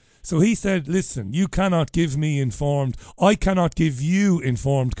fascinating. So he said, listen, you cannot give me I cannot give you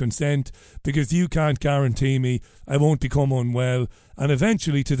informed consent because you can't guarantee me I won't become unwell. And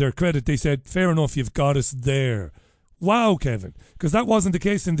eventually, to their credit, they said, fair enough, you've got us there. Wow, Kevin, because that wasn't the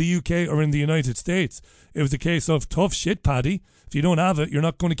case in the UK or in the United States. It was a case of tough shit, Paddy. If you don't have it, you're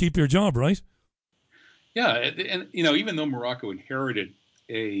not going to keep your job, right? Yeah, and even though Morocco inherited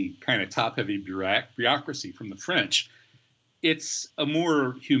a kind of top-heavy bureaucracy from the French, it's a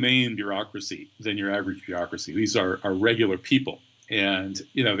more humane bureaucracy than your average bureaucracy. These are regular people, and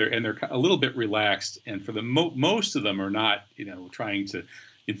they're a little bit relaxed. And for the most of them are not trying to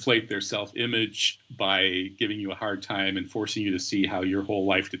inflate their self-image by giving you a hard time and forcing you to see how your whole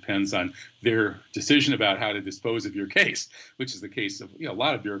life depends on their decision about how to dispose of your case, which is the case of a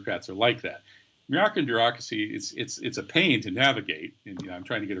lot of bureaucrats are like that. American bureaucracy, it's a pain to navigate. And I'm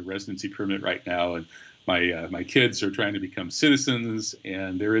trying to get a residency permit right now, and my kids are trying to become citizens,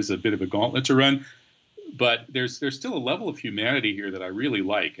 and there is a bit of a gauntlet to run. But there's still a level of humanity here that I really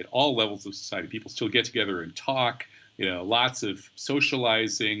like at all levels of society. People still get together and talk. Lots of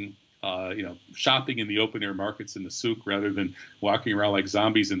socializing. Shopping in the open air markets in the souk rather than walking around like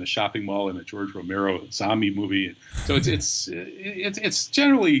zombies in the shopping mall in a George Romero zombie movie. So it's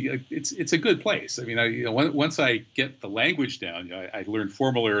generally it's a good place. I mean, once I get the language down, I learned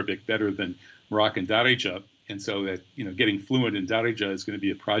formal Arabic better than Moroccan Darija, and so that getting fluent in Darija is going to be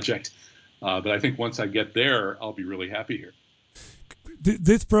a project. But I think once I get there, I'll be really happy here.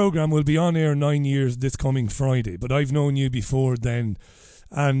 This program will be on air 9 years this coming Friday, but I've known you before then.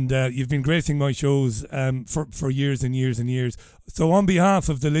 And you've been gracing my shows for years and years and years. So on behalf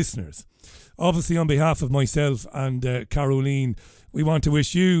of the listeners, obviously on behalf of myself and Caroline, we want to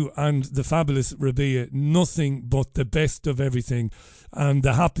wish you and the fabulous Rabia nothing but the best of everything and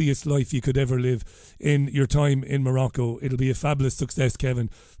the happiest life you could ever live in your time in Morocco. It'll be a fabulous success, Kevin.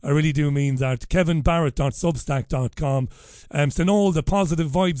 I really do mean that. KevinBarrett.substack.com. Send all the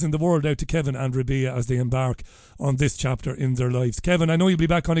positive vibes in the world out to Kevin and Rabia as they embark on this chapter in their lives. Kevin, I know you'll be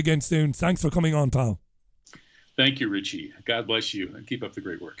back on again soon. Thanks for coming on, pal. Thank you, Richie. God bless you, and keep up the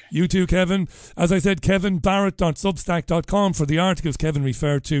great work. You too, Kevin. As I said, kevinbarrett.substack.com for the articles Kevin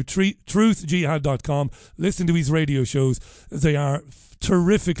referred to, truthjihad.com. Listen to his radio shows. They are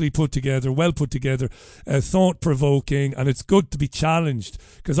terrifically put together, well put together, thought-provoking, and it's good to be challenged,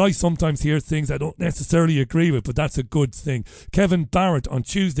 because I sometimes hear things I don't necessarily agree with, but that's a good thing. Kevin Barrett on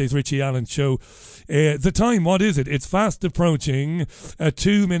Tuesday's Richie Allen Show. The time, what is it? It's fast approaching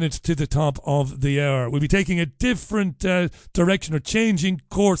 2 minutes to the top of the hour. We'll be taking a different direction, or changing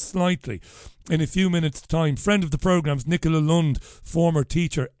course slightly in a few minutes' time. Friend of the program's Nicola Lund, former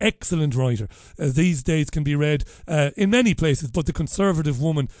teacher, excellent writer. These days can be read in many places, but The Conservative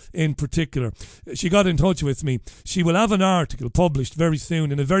Woman in particular. She got in touch with me. She will have an article published very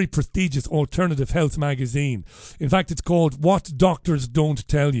soon in a very prestigious alternative health magazine. In fact, it's called What Doctors Don't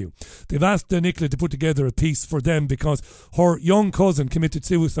Tell You. They've asked Nicola to put together a piece for them because her young cousin committed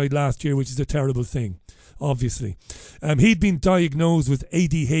suicide last year, which is a terrible thing. Obviously. He'd been diagnosed with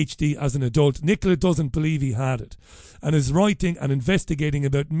ADHD as an adult. Nicola doesn't believe he had it and is writing and investigating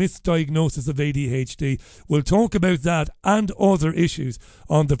about misdiagnosis of ADHD. We'll talk about that and other issues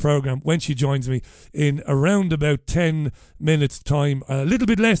on the programme when she joins me in around about 10 minutes time. A little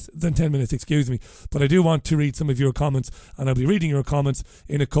bit less than 10 minutes, excuse me. But I do want to read some of your comments, and I'll be reading your comments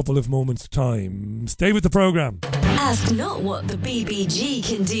in a couple of moments' time. Stay with the programme. Ask not what the BBG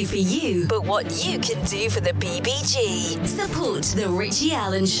can do for you, but what you can do for the BBG. Support The Richie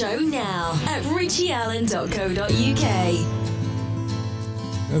Allen Show now at richieallen.co.uk.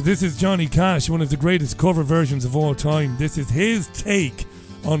 Now, this is Johnny Cash, one of the greatest cover versions of all time. This is his take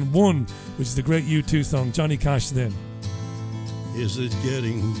on One, which is the great U2 song. Johnny Cash then. Is it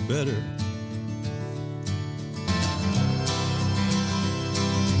getting better?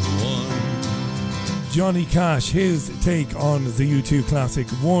 Johnny Cash, his take on the U2 classic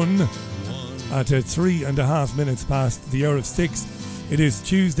One at 3.5 minutes past the hour of 6. It is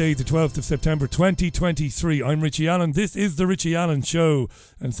Tuesday, the 12th of September, 2023. I'm Richie Allen. This is The Richie Allen Show.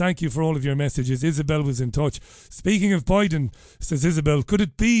 And thank you for all of your messages. Isabel was in touch. Speaking of Biden, says Isabel, could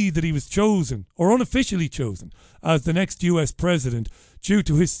it be that he was chosen, or unofficially chosen, as the next US president due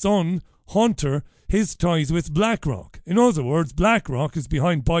to his son, Hunter, his ties with BlackRock? In other words, BlackRock is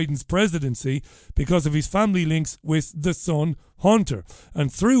behind Biden's presidency because of his family links with the son, Hunter. And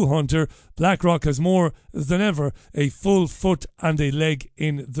through Hunter, BlackRock has more than ever a full foot and a leg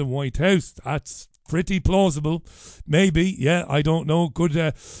in the White House. That's pretty plausible. Maybe, yeah, I don't know. Good.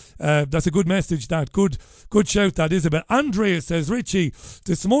 That's a good message. That good shout. That Isabel. Andrea says, Richie,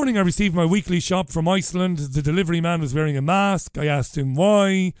 this morning I received my weekly shop from Iceland. The delivery man was wearing a mask. I asked him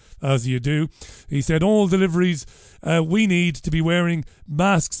why, as you do. He said all deliveries. We need to be wearing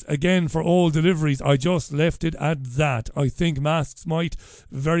masks again for all deliveries. I just left it at that. I think masks might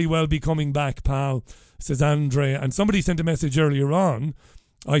very well be coming back, pal, says Andrea. And somebody sent a message earlier on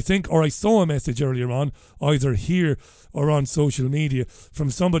I think, or I saw a message earlier on, either here or on social media, from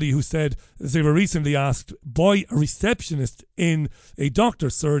somebody who said they were recently asked by a receptionist in a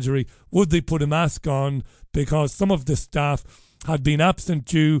doctor's surgery, would they put a mask on because some of the staff had been absent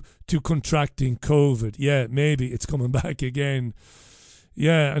due to contracting COVID. Yeah, maybe it's coming back again.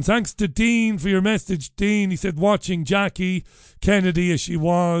 Yeah, and thanks to Dean for your message, Dean. He said, watching Jackie Kennedy as she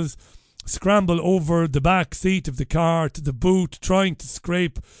was scramble over the back seat of the car to the boot, trying to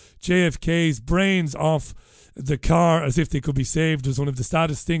scrape JFK's brains off the car as if they could be saved, was one of the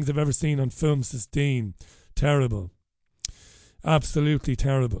saddest things I've ever seen on film, says Dean. Terrible. Absolutely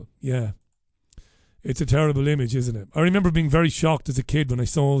terrible. Yeah. It's a terrible image, isn't it? I remember being very shocked as a kid when I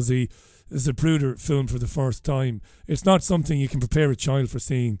saw the Zapruder film for the first time. It's not something you can prepare a child for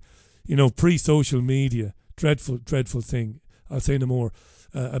seeing. You know, pre-social media. Dreadful, dreadful thing. I'll say no more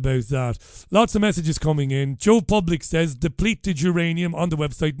about that. Lots of messages coming in. Joe Public says depleted uranium on the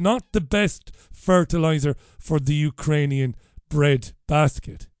website, not the best fertilizer for the Ukrainian bread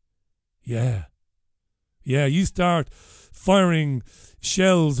basket. Yeah. Yeah, you start firing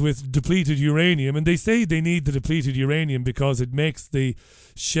shells with depleted uranium, and they say they need the depleted uranium because it makes the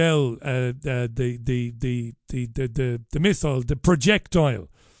shell, the missile, the projectile,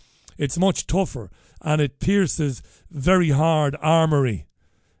 it's much tougher, and it pierces very hard armory.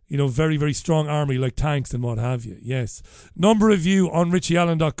 You know, very, very strong armory like tanks and what have you. Yes. Number of you on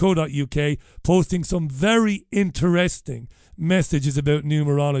richieallen.co.uk posting some very interesting messages about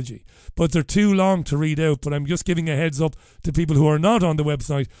numerology, but they're too long to read out. But I'm just giving a heads up to people who are not on the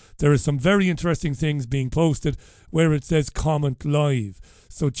website. There are some very interesting things being posted where it says comment live.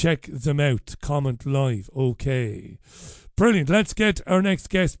 So check them out. Comment live. Okay. Brilliant. Let's get our next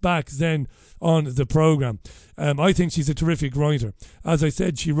guest back then on the programme. I think she's a terrific writer. As I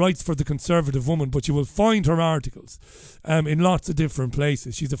said, she writes for The Conservative Woman, but you will find her articles in lots of different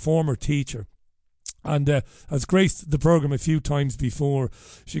places. She's a former teacher and has graced the programme a few times before.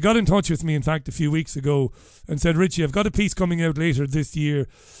 She got in touch with me, in fact, a few weeks ago and said, Richie, I've got a piece coming out later this year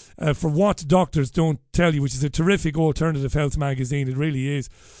for What Doctors Don't Tell You, which is a terrific alternative health magazine. It really is.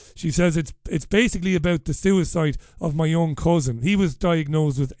 She says it's basically about the suicide of my young cousin. He was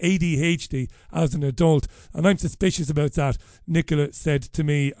diagnosed with ADHD as an adult, and I'm suspicious about that, Nicola said to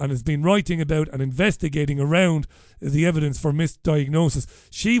me, and has been writing about and investigating around the evidence for misdiagnosis.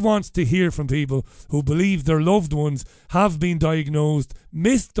 She wants to hear from people who believe their loved ones have been misdiagnosed,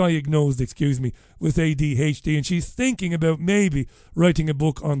 with ADHD, and she's thinking about maybe writing a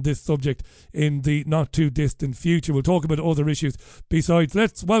book on this subject in the not too distant future. We'll talk about other issues besides.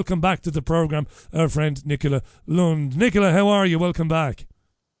 Let's welcome back to the programme our friend Nicola Lund. Nicola, how are you? Welcome back.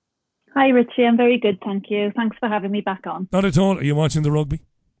 Hi Richie, I'm very good, thank you. Thanks for having me back on. Not at all. Are you watching the rugby?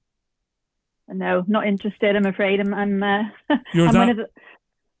 No, not interested, I'm afraid. I'm You're I'm one of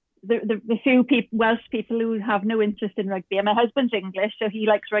the few Welsh people who have no interest in rugby. And my husband's English, so he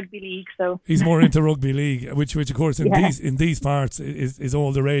likes rugby league. So he's more into rugby league, which of course in these parts is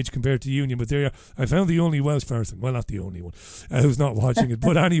all the rage compared to Union. But there, I found the only Welsh person, well, not the only one, who's not watching it.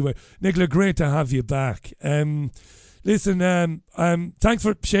 But anyway, Nicola, great to have you back. Listen, thanks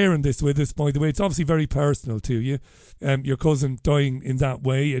for sharing this with us. By the way, it's obviously very personal to you. Your cousin dying in that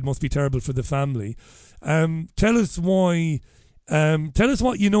way, it must be terrible for the family. Tell us why. Tell us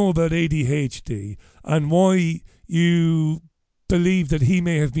what you know about ADHD and why you believe that he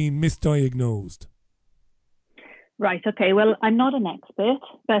may have been misdiagnosed. Right, okay. Well, I'm not an expert,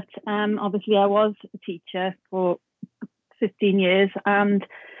 but obviously I was a teacher for 15 years and,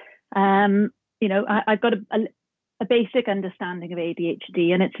 I've got a basic understanding of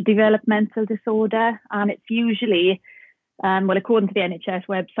ADHD, and it's a developmental disorder, and it's usually, according to the NHS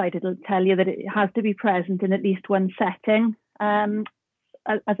website, it'll tell you that it has to be present in at least one setting.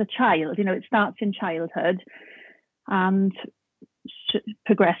 As a child, it starts in childhood and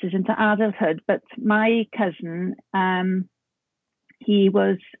progresses into adulthood. But my cousin, he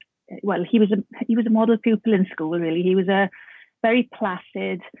was a model pupil in school. Really, he was a very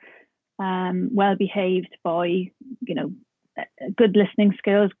placid, well-behaved boy. Good listening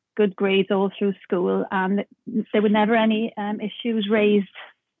skills, good grades all through school, and there were never any issues raised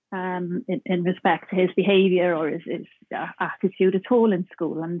in respect to his behaviour or his attitude at all in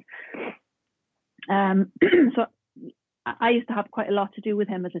school. And so I used to have quite a lot to do with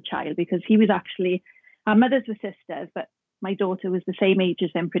him as a child, because he was actually, our mothers were sisters, but my daughter was the same age as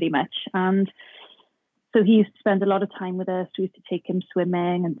him pretty much. And so he used to spend a lot of time with us. We used to take him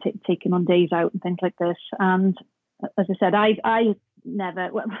swimming and take him on days out and things like this. And as I said, I never,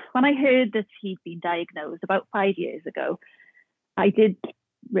 when I heard that he'd been diagnosed about 5 years ago, I did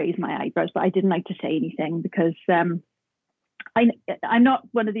raise my eyebrows, but I didn't like to say anything, because I'm not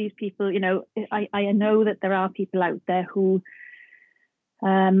one of these people, I know that there are people out there who,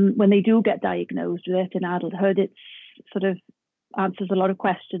 when they do get diagnosed with it in adulthood, it's sort of answers a lot of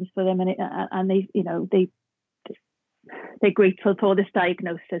questions for them, and they're grateful for this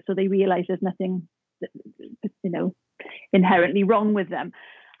diagnosis, so they realise there's nothing, inherently wrong with them.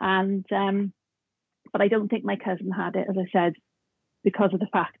 And but I don't think my cousin had it, as I said, because of the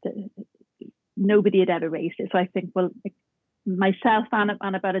fact that nobody had ever raised it. So I think, well, myself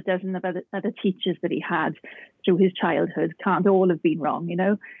and about a dozen of other teachers that he had through his childhood can't all have been wrong,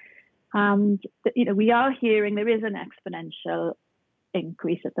 And we are hearing there is an exponential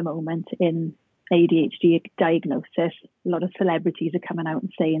increase at the moment in ADHD diagnosis. A lot of celebrities are coming out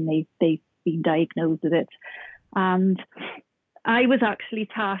and saying they've been diagnosed with it. And I was actually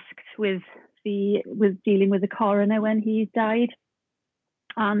tasked with dealing with the coroner when he died,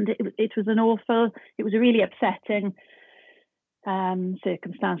 and it was a really upsetting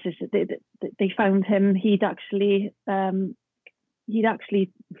circumstances. They found him. He'd actually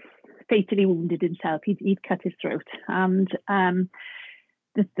fatally wounded himself. He'd cut his throat, and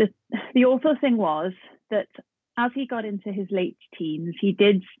the awful thing was that as he got into his late teens, he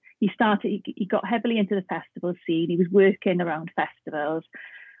got heavily into the festival scene. He was working around festivals,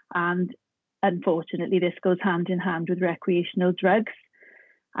 and unfortunately this goes hand in hand with recreational drugs.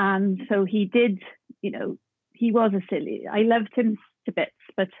 And so he did, he was a silly, I loved him to bits,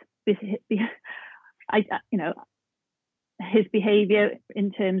 but his behavior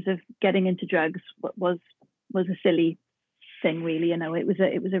in terms of getting into drugs was a silly thing, really. It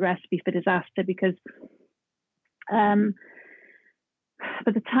was a recipe for disaster, because by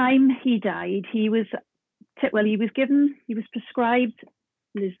the time he died, he was prescribed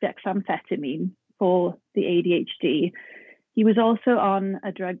lisdexamfetamine for the ADHD. He was also on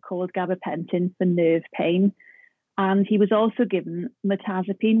a drug called gabapentin for nerve pain, and he was also given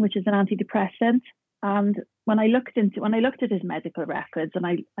mirtazapine, which is an antidepressant. And when I looked at his medical records and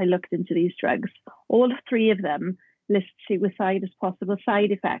I looked into these drugs, all three of them list suicide as possible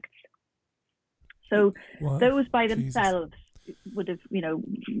side effects. So those by themselves would have,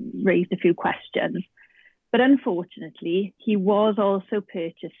 raised a few questions. But unfortunately, he was also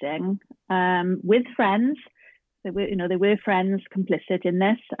purchasing with friends. There were friends complicit in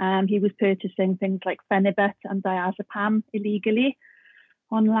this. He was purchasing things like phenibut and diazepam illegally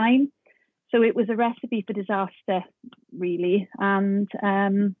online. So it was a recipe for disaster, really. And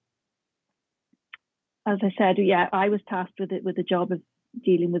as I said, I was tasked with the job of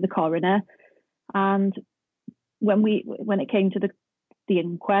dealing with the coroner. And when it came to the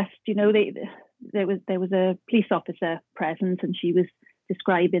inquest, there was a police officer present, and she was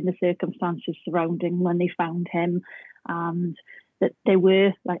describing the circumstances surrounding when they found him, and that there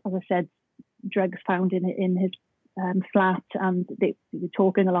were, like as I said, drugs found in his flat, and they were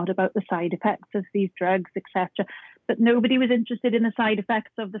talking a lot about the side effects of these drugs, etc. But nobody was interested in the side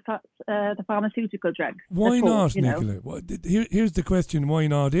effects of the pharmaceutical drugs. Why not, Nicola? Here's the question: why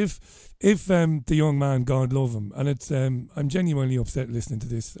not? If the young man, God love him, and it's I'm genuinely upset listening to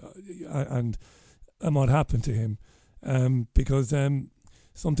this, and what happened to him, because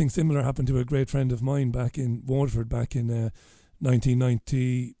something similar happened to a great friend of mine back in Waterford back in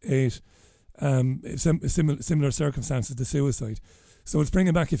 1998. Similar circumstances to suicide. So it's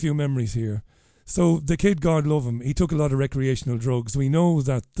bringing back a few memories here. So the kid, God love him, he took a lot of recreational drugs. We know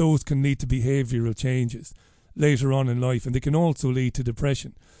that those can lead to behavioural changes later on in life, and they can also lead to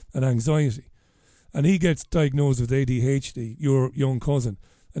depression and anxiety. And he gets diagnosed with ADHD, your young cousin,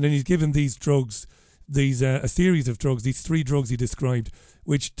 and then he's given these drugs, a series of drugs, these 3 drugs he described,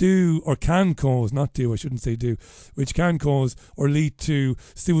 which do or can cause, not do, I shouldn't say do, which can cause or lead to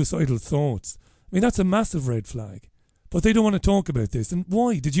suicidal thoughts. I mean, that's a massive red flag. But they don't want to talk about this. And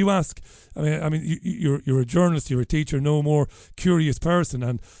why? Did you ask? I mean, you're a journalist, you're a teacher, no more curious person,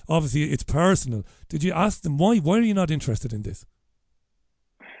 and obviously it's personal. Did you ask them why? Why are you not interested in this?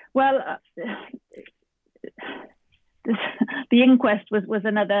 Well, the inquest was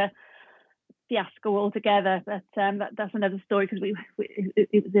another fiasco altogether, but that's another story, because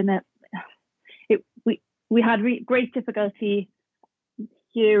we had great difficulty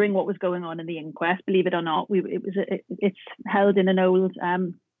hearing what was going on in the inquest. Believe it or not, it's held in an old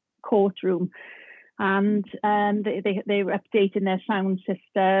courtroom, and they were updating their sound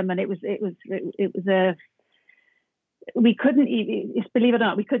system, and it was we couldn't even, believe it or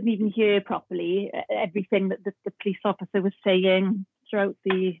not, we couldn't even hear properly everything that the police officer was saying throughout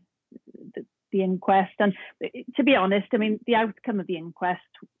the inquest. And to be honest, I mean, the outcome of the inquest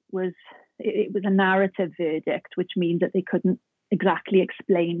was a narrative verdict, which means that they couldn't exactly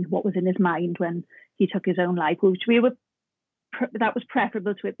explain what was in his mind when he took his own life, which we were that was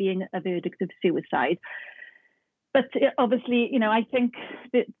preferable to it being a verdict of suicide. But obviously, you know, I think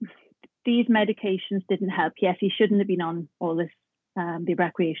that these medications didn't help. Yes, he shouldn't have been on all this, the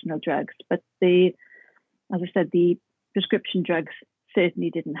recreational drugs, but as I said, the prescription drugs certainly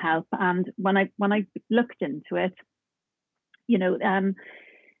didn't help. And when I looked into it, you know,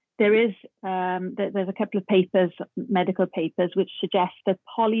 there's a couple of papers, medical papers, which suggest that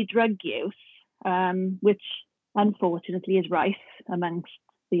polydrug use, which unfortunately is rife amongst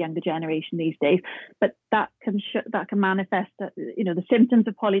the younger generation these days, but that can manifest, you know, the symptoms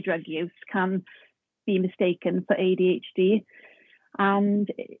of polydrug use can be mistaken for ADHD, and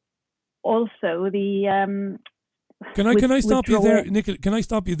also the Can I stop you there, Nicola? Can I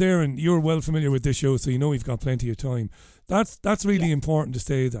stop you there? And you're well familiar with this show, so you know we've got plenty of time. That's really important to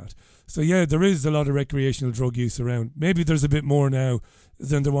say that. So yeah, there is a lot of recreational drug use around. Maybe there's a bit more now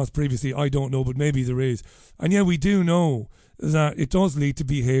than there was previously. I don't know, but maybe there is. And yeah, we do know that it does lead to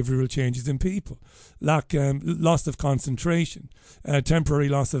behavioural changes in people, loss of concentration, temporary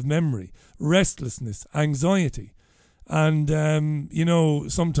loss of memory, restlessness, anxiety, and you know,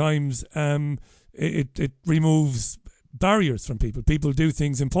 sometimes it removes barriers from people. People do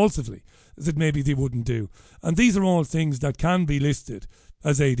things impulsively that maybe they wouldn't do, and these are all things that can be listed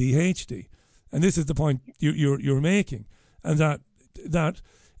as ADHD. And this is the point you're making, and that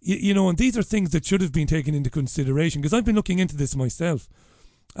you know, and these are things that should have been taken into consideration, because I've been looking into this myself.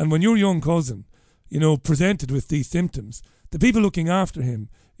 And when your young cousin, you know, presented with these symptoms, the people looking after him,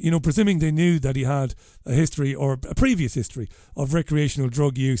 you know, presuming they knew that he had a history or a previous history of recreational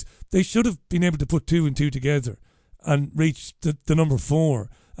drug use, they should have been able to put 2 and 2 together and reach the number 4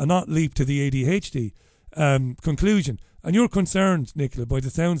 and not leap to the ADHD conclusion. And you're concerned, Nicola, by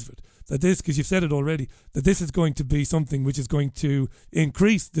the sounds of it, that this, because you've said it already, that this is going to be something which is going to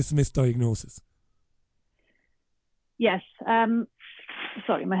increase this misdiagnosis. Yes.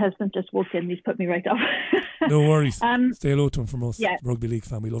 Sorry, my husband just walked in. He's put me right off. No worries. Say hello to him from us. Yeah. Rugby league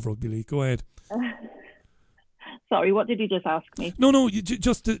fan. We love rugby league. Go ahead. Sorry, what did you just ask me? No,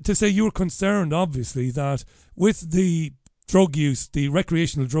 just to say you're concerned, obviously, that with the drug use, the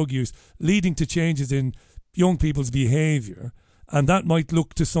recreational drug use, leading to changes in young people's behaviour, and that might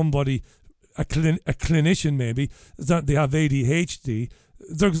look to somebody, a clinician maybe, that they have ADHD.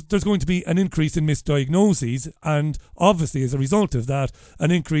 There's going to be an increase in misdiagnoses, and obviously as a result of that,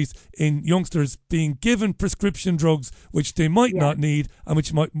 an increase in youngsters being given prescription drugs which they might not need and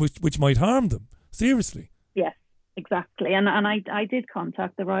which might harm them seriously. Yes, exactly. And I did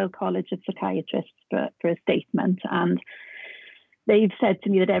contact the Royal College of Psychiatrists for a statement, and they've said to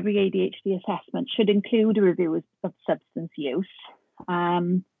me that every ADHD assessment should include a review of substance use.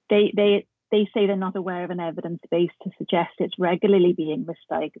 They say they're not aware of an evidence base to suggest it's regularly being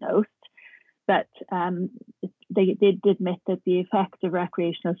misdiagnosed, but they did admit that the effect of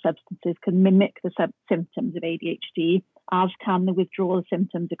recreational substances can mimic the symptoms of ADHD, as can the withdrawal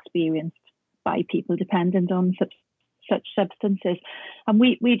symptoms experienced by people dependent on such substances. And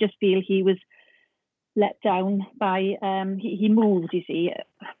we just feel he was let down by, he moved, you see.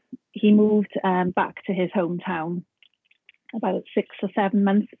 He moved back to his hometown about 6 or 7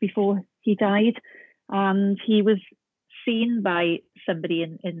 months before he died, and he was seen by somebody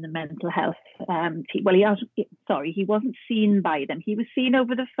in the mental health he wasn't seen by them. He was seen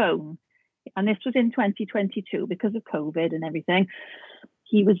over the phone, and this was in 2022 because of COVID and everything.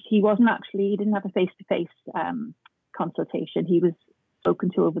 He didn't have a face-to-face consultation. He was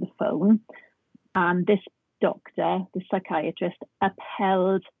spoken to over the phone, and this doctor, the psychiatrist,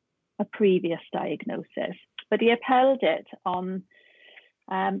 upheld a previous diagnosis, but he upheld it on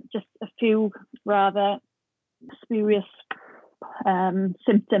just a few rather spurious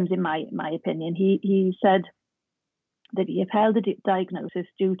symptoms, in my opinion. He said that he upheld the diagnosis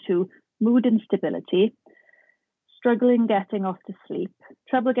due to mood instability, struggling getting off to sleep,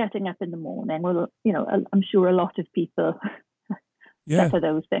 trouble getting up in the morning. Well, you know, I'm sure a lot of people suffer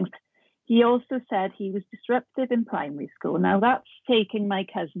those things. He also said he was disruptive in primary school. Now, that's taking my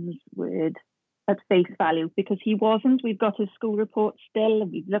cousin's word at face value, because he wasn't. We've got his school report still,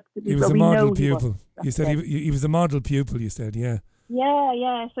 and we've looked at it. He was a model pupil. You said he was a model pupil, you said, yeah.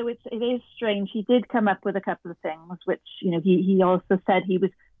 Yeah. So it is strange. He did come up with a couple of things, which, you know, he also said he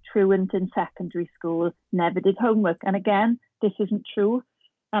was truant in secondary school, never did homework. And again, this isn't true.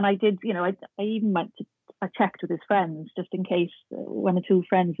 And I did, you know, I even I checked with his friends, just in case, 1 or 2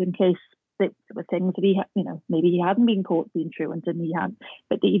 friends, in case there were things that he had, you know, maybe he hadn't been caught being truant and he had,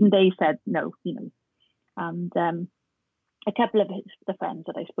 but even they said no, you know. And a couple of the friends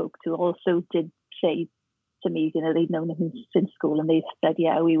that I spoke to also did say to me, you know, they'd known him since school, and they said,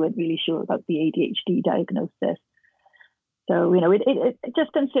 yeah, we weren't really sure about the ADHD diagnosis. So, it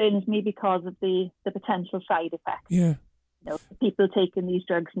just concerns me because of the potential side effects. Yeah. People taking these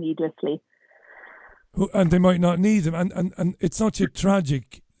drugs needlessly. And they might not need them. And it's such a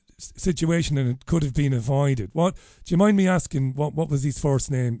tragic situation, and it could have been avoided. Do you mind me asking, what was his first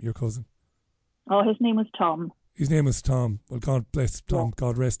name, your cousin? Oh, his name was Tom. His name was Tom. Well, God bless Tom. Yeah.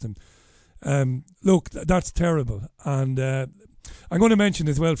 God rest him. Look, that's terrible. And I'm going to mention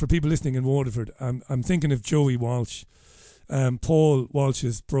as well, for people listening in Waterford, I'm thinking of Joey Walsh, Paul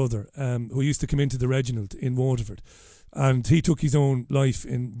Walsh's brother, who used to come into the Reginald in Waterford. And he took his own life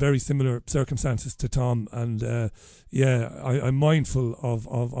in very similar circumstances to Tom. And I'm mindful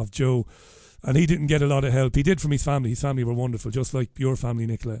of Joe. And he didn't get a lot of help. He did from his family. His family were wonderful, just like your family,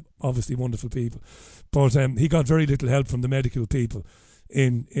 Nicola. Obviously wonderful people. But he got very little help from the medical people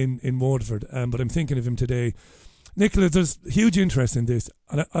in Waterford. But I'm thinking of him today. Nicola, there's huge interest in this.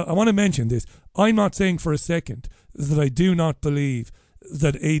 And I want to mention this. I'm not saying for a second that I do not believe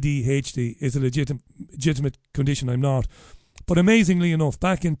that ADHD is a legitimate condition. I'm not. But amazingly enough,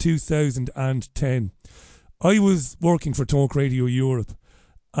 back in 2010, I was working for Talk Radio Europe,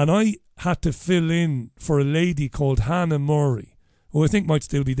 and I had to fill in for a lady called Hannah Murray, who I think might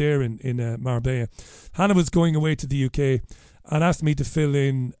still be there in Marbella. Hannah was going away to the UK and asked me to fill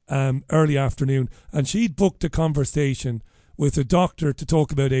in early afternoon, and she'd booked a conversation with a doctor to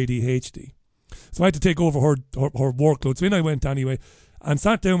talk about ADHD. So I had to take over her workload. So in I went anyway, and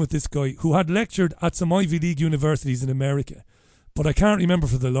sat down with this guy who had lectured at some Ivy League universities in America, but I can't remember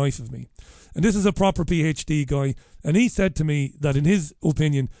for the life of me. And this is a proper PhD guy, and he said to me that in his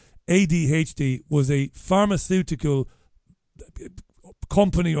opinion, ADHD was a pharmaceutical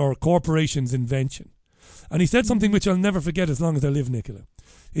company or corporation's invention. And he said something which I'll never forget as long as I live, Nicola.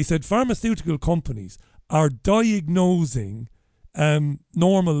 He said pharmaceutical companies are diagnosing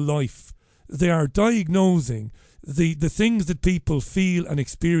normal life. They are diagnosing the things that people feel and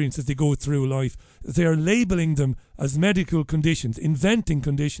experience as they go through life. They are labelling them as medical conditions, inventing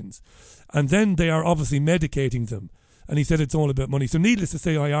conditions. And then they are obviously medicating them. And he said it's all about money. So needless to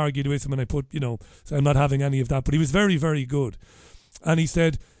say, I argued with him and I put, so I'm not having any of that. But he was very, very good. And he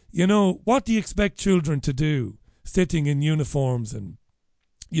said, what do you expect children to do sitting in uniforms and,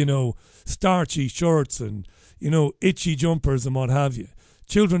 starchy shirts and, itchy jumpers and what have you?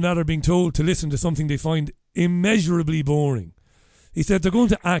 Children that are being told to listen to something they find immeasurably boring. He said they're going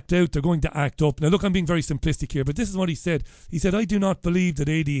to act out, they're going to act up. Now look, I'm being very simplistic here, but this is what he said. He said, I do not believe that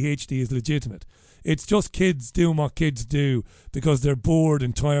ADHD is legitimate. It's just kids doing what kids do because they're bored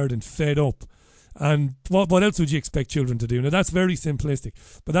and tired and fed up. And what else would you expect children to do? Now that's very simplistic,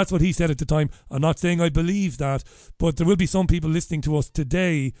 but that's what he said at the time. I'm not saying I believe that, but there will be some people listening to us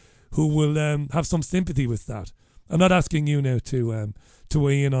today who will have some sympathy with that. I'm not asking you now to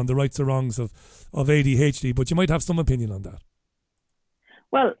weigh in on the rights or wrongs of ADHD, but you might have some opinion on that.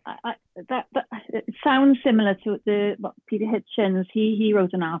 Well, that it sounds similar to Peter Hitchens. He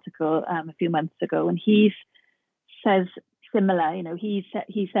wrote an article a few months ago, and he says similar. He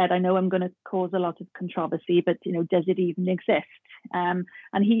said, I know I'm going to cause a lot of controversy, but does it even exist? And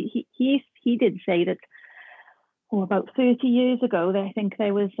he did say that about 30 years ago, I think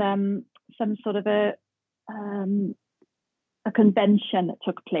there was some sort of a convention that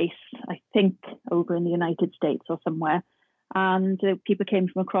took place, I think over in the United States or somewhere, and people came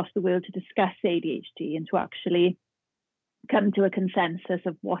from across the world to discuss ADHD and to actually come to a consensus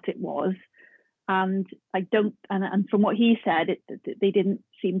of what it was. And and from what he said, they didn't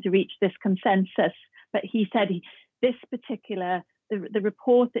seem to reach this consensus. But he said this particular the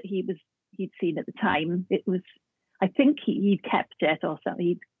report that he'd seen at the time, it was, I think he'd kept it or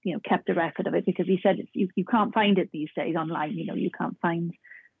something. He'd kept a record of it because he said you can't find it these days online. You can't find.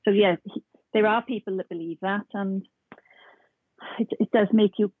 So yeah, there are people that believe that, and it does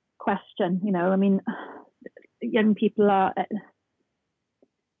make you question. I mean, young people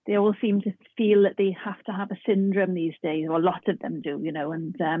they all seem to feel that they have to have a syndrome these days, or a lot of them do.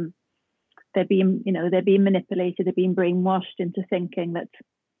 And they're being manipulated, they're being brainwashed into thinking that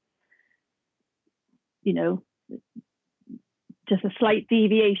just a slight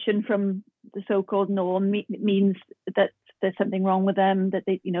deviation from the so-called norm means that there's something wrong with them, that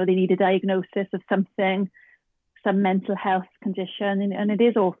they need a diagnosis of something, some mental health condition, and it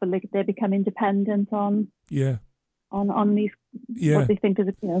is awful. Like they're becoming dependent on these what they think is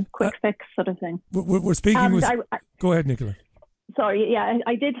a quick fix sort of thing. We're speaking with. Go ahead, Nicola. Sorry, yeah,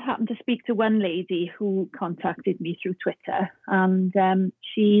 I did happen to speak to one lady who contacted me through Twitter, and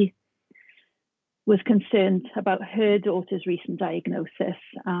she was concerned about her daughter's recent diagnosis.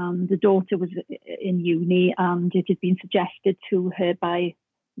 The daughter was in uni, and it had been suggested to her by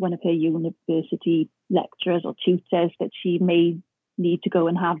one of her university lecturers or tutors that she may need to go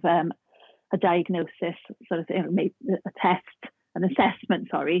and have a diagnosis, sort of thing, an assessment,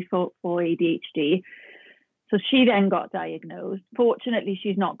 for ADHD. So she then got diagnosed. Fortunately,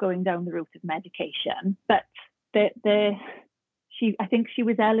 she's not going down the route of medication, but I think she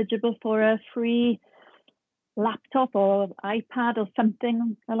was eligible for a free laptop or iPad or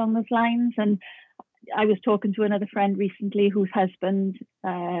something along those lines. And I was talking to another friend recently whose husband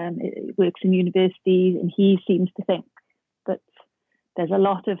works in university, and he seems to think that there's a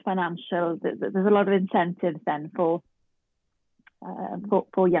lot of incentives then for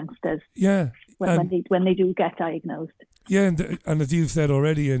youngsters. Yeah. When they do get diagnosed. Yeah, and as you've said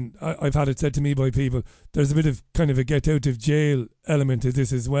already, and I've had it said to me by people, there's a bit of kind of a get out of jail element to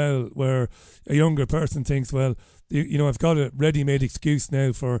this as well, where a younger person thinks, well, I've got a ready-made excuse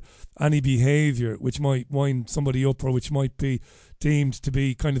now for any behaviour which might wind somebody up or which might be deemed to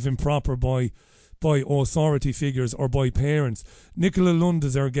be kind of improper by authority figures or by parents. Nicola Lund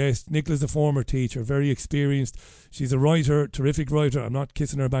is our guest. Nicola's a former teacher, very experienced. She's a writer, terrific writer. I'm not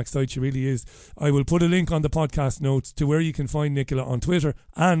kissing her backside, she really is. I will put a link on the podcast notes to where you can find Nicola on Twitter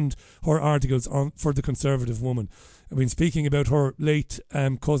and her articles for The Conservative Woman. I've been speaking about her late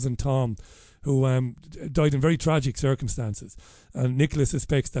cousin Tom, who died in very tragic circumstances. And Nicola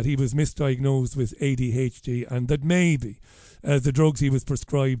suspects that he was misdiagnosed with ADHD and that maybe the drugs he was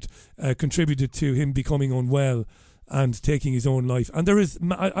prescribed contributed to him becoming unwell and taking his own life. And there is,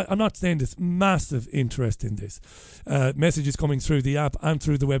 I'm not saying this, massive interest in this. Messages coming through the app and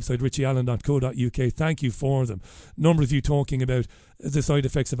through the website richieallen.co.uk. Thank you for them. A number of you talking about the side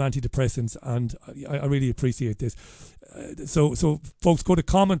effects of antidepressants, and I really appreciate this. So folks, go to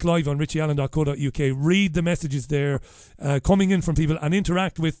comment live on richieallen.co.uk, read the messages there coming in from people and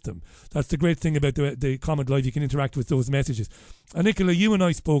interact with them. That's the great thing about the comment live, you can interact with those messages. And Nicola, you and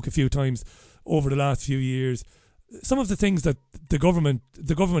I spoke a few times over the last few years. Some of the things that the government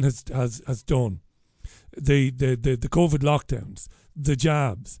has done, the COVID lockdowns, the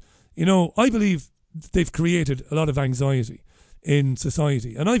jabs, I believe they've created a lot of anxiety in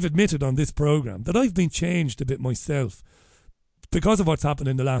society. And I've admitted on this programme that I've been changed a bit myself because of what's happened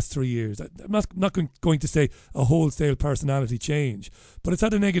in the last 3 years. I'm not going to say a wholesale personality change, but it's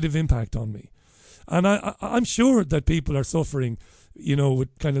had a negative impact on me. And I'm sure that people are suffering,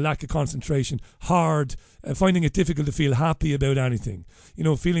 with kind of lack of concentration, hard, finding it difficult to feel happy about anything,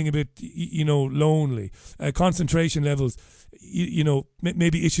 feeling a bit, lonely, concentration levels,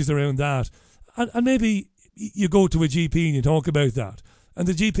 maybe issues around that. And maybe you go to a GP and you talk about that, and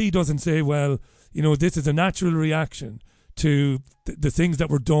the GP doesn't say, well, this is a natural reaction to the things that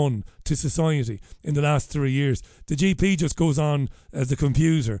were done to society in the last 3 years. The GP just goes on as the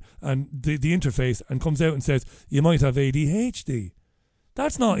computer and the interface and comes out and says, you might have ADHD.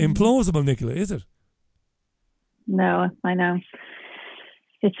 That's not implausible, Nicola, is it? No, I know.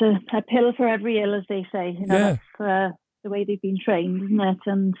 It's a pill for every ill, as they say. Yeah. That's the way they've been trained, isn't it?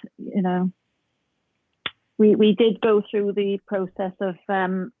 And, we did go through the process of,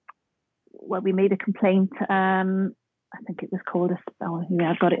 we made a complaint. I think it was called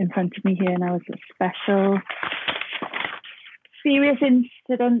I've got it in front of me here now. It's a special serious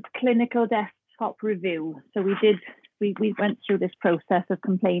incident clinical desktop review. So we went through this process of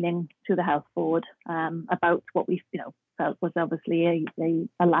complaining to the health board about what we felt was obviously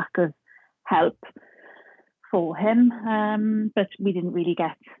a lack of help for him, but we didn't really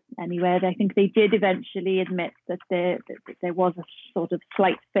get anywhere. I think they did eventually admit that there was a sort of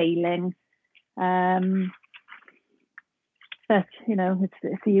slight failing, but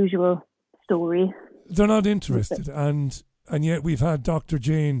it's the usual story. They're not interested, and yet we've had Dr.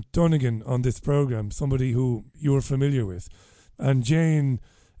 Jane Dunnigan on this programme, somebody who you're familiar with, and Jane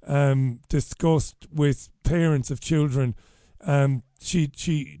discussed with parents of children.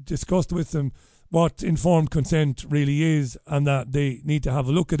 She discussed with them what informed consent really is, and that they need to have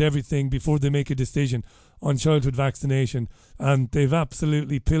a look at everything before they make a decision on childhood vaccination. And they've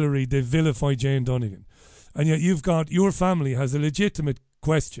absolutely pilloried, they've vilified Jane Dunnigan. And yet your family has a legitimate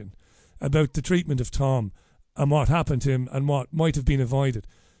question about the treatment of Tom and what happened to him and what might have been avoided.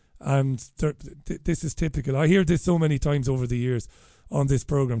 And this is typical. I hear this so many times over the years on this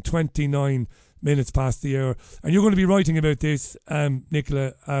programme, 29 minutes past the hour. And you're going to be writing about this,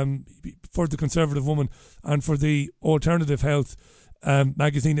 Nicola, for The Conservative Woman and for the Alternative Health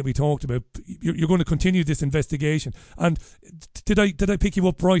magazine that we talked about. You're going to continue this investigation. And did I pick you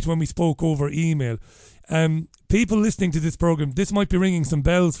up right when we spoke over email? People listening to this programme, this might be ringing some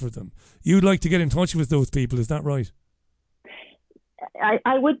bells for them. You'd like to get in touch with those people, is that right?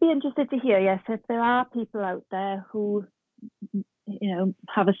 I would be interested to hear, yes, if there are people out there who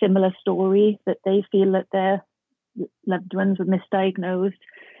have a similar story, that they feel that their loved ones were misdiagnosed.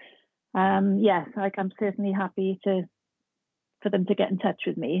 Yes, I'm certainly happy for them to get in touch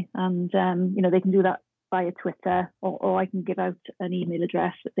with me, and they can do that via Twitter, or I can give out an email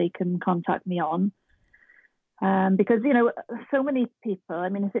address that they can contact me on. Because so many people. I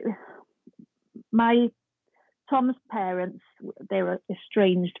mean, Tom's parents, they were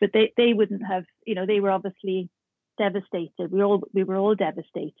estranged, but they wouldn't have. They were obviously devastated. We were all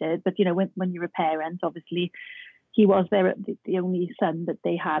devastated. But when you're a parent, obviously, he was the only son that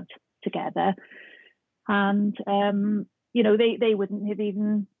they had together, and they wouldn't have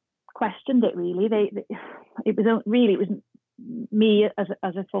even questioned it really. It was me as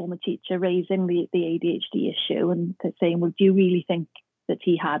a former teacher raising the ADHD issue and saying, well, do you really think that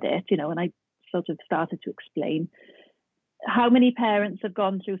he had it? And I sort of started to explain how many parents have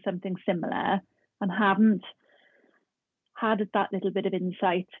gone through something similar and haven't had that little bit of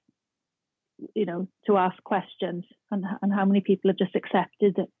insight, to ask questions, and how many people have just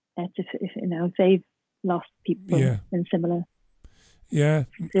accepted it if they've lost people in similar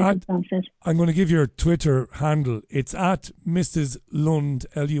circumstances. I'm going to give your Twitter handle. It's at Mrs. Lund,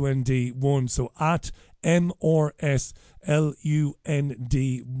 LUND1. So at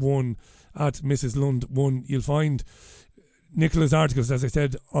MRSLUND1, at Mrs. Lund1. You'll find Nicola's articles, as I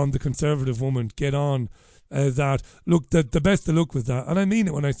said, on the Conservative Woman. Get on that. Look, the best of luck with that. And I mean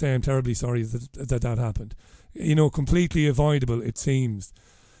it when I say I'm terribly sorry that happened. Completely avoidable, it seems.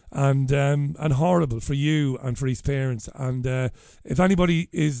 And horrible for you and for his parents. And if anybody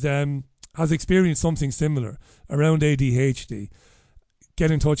has experienced something similar around ADHD,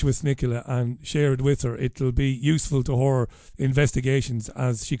 get in touch with Nicola and share it with her. It'll be useful to her investigations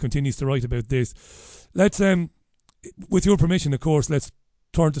as she continues to write about this. Let's, with your permission, of course, let's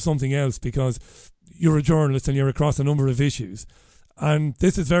turn to something else, because you're a journalist and you're across a number of issues. And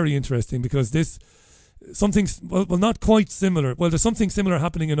this is very interesting because something, not quite similar. Well, there's something similar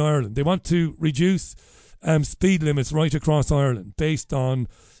happening in Ireland. They want to reduce speed limits right across Ireland based on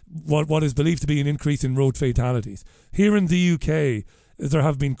what is believed to be an increase in road fatalities. Here in the UK, there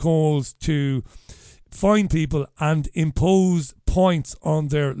have been calls to fine people and impose points on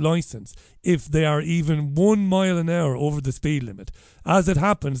their licence if they are even 1 mile an hour over the speed limit. As it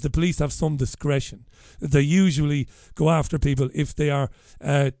happens, the police have some discretion. They usually go after people if they are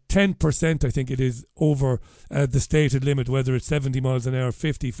 10%, I think it is, over the stated limit, whether it's 70 miles an hour,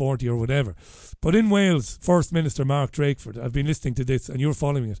 50, 40 or whatever. But in Wales, First Minister Mark Drakeford, I've been listening to this and you're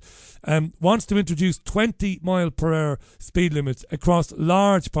following it, wants to introduce 20 mile per hour speed limits across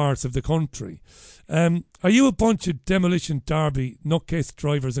large parts of the country. Are you a bunch of demolition derby nutcase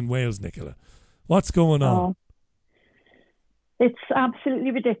drivers in Wales, Nicola? What's going on? It's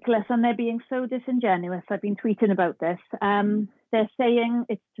absolutely ridiculous, and they're being so disingenuous. I've been tweeting about this. They're saying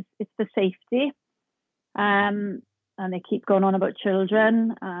it's for safety, and they keep going on about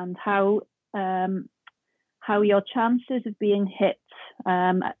children and how your chances of being hit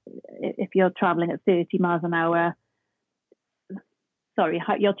if you're travelling at 30 miles an hour.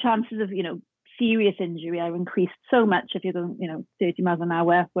 Your chances of serious injury are increased so much if you're going 30 miles an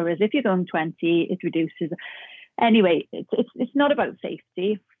hour, whereas if you're going 20, it reduces. Anyway, it's not about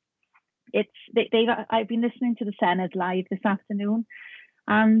safety. I've been listening to the Senate live this afternoon,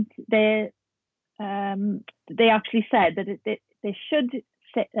 and they actually said that they should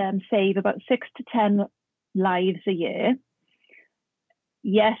save about 6 to 10 lives a year.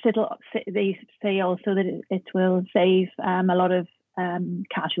 Yes, they say also that it will save a lot of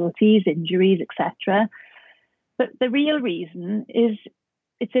casualties, injuries, etc. But the real reason is,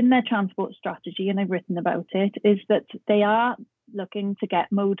 it's in their transport strategy, and I've written about it, is that they are looking to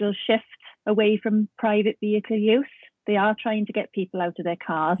get modal shift away from private vehicle use. They are trying to get people out of their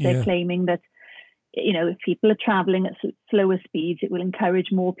cars. Yeah. They're claiming that, if people are travelling at slower speeds, it will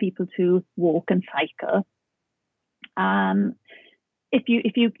encourage more people to walk and cycle. If you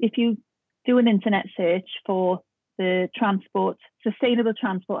do an internet search for the sustainable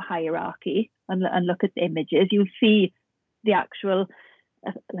transport hierarchy and look at the images, you'll see the actual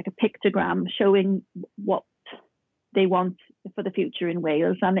like a pictogram showing what they want for the future in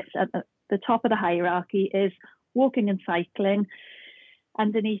Wales, and it's at the top of the hierarchy is walking and cycling.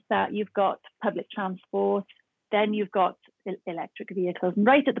 Underneath that, you've got public transport. Then you've got electric vehicles, and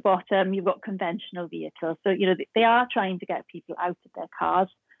right at the bottom, you've got conventional vehicles. So they are trying to get people out of their cars,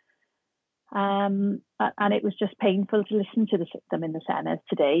 and it was just painful to listen to them in the Senate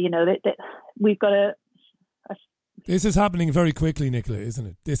today. That we've got a This is happening very quickly, Nicola, isn't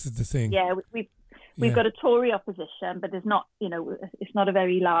it? This is the thing. Yeah, we've got a Tory opposition, but there's not, it's not a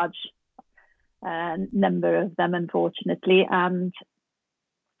very large number of them, unfortunately. And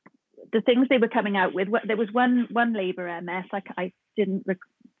the things they were coming out with, there was one Labour MS, I didn't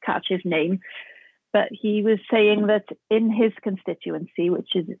catch his name, but he was saying that in his constituency,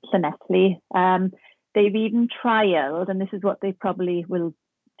 which is Llanelli, they've even trialled, and this is what they probably will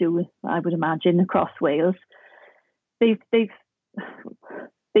do, I would imagine, across Wales. They've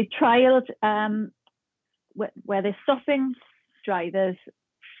trialled where they're stopping drivers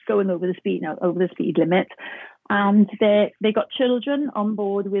going over the speed limit, and they got children on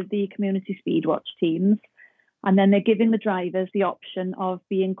board with the community speed watch teams, and then they're giving the drivers the option of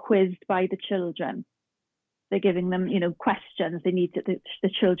being quizzed by the children. They're giving them, questions they need the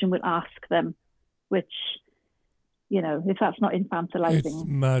children will ask them, which, if that's not infantilizing, it's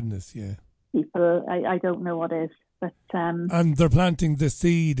madness. Yeah, people, I don't know what is. But and they're planting the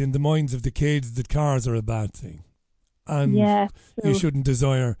seed in the minds of the kids that cars are a bad thing, and you shouldn't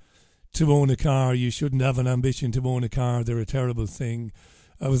desire to own a car. You shouldn't have an ambition to own a car. They're a terrible thing.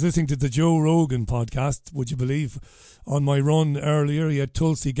 I was listening to the Joe Rogan podcast, would you believe, on my run earlier. He had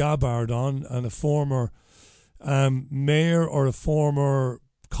Tulsi Gabbard on, and a former mayor or a former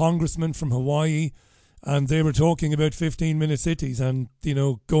congressman from Hawaii, and they were talking about 15-minute cities and,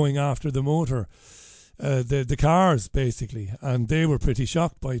 going after the motor. The cars, basically, and they were pretty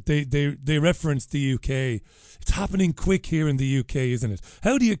shocked by it. They referenced the UK. It's happening quick here in the UK, isn't it?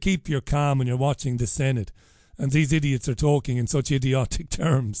 How do you keep your calm when you're watching the Senate and these idiots are talking in such idiotic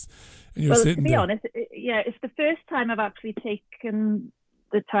terms? And you're sitting to be there. honest, it's the first time I've actually taken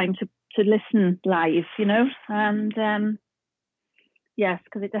the time to listen live, and yes,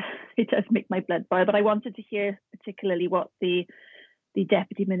 because it does make my blood boil. But I wanted to hear particularly what the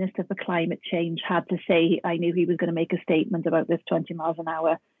Deputy Minister for Climate Change had to say. I knew he was going to make a statement about this 20 miles an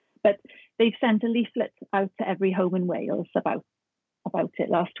hour, but they've sent a leaflet out to every home in Wales about it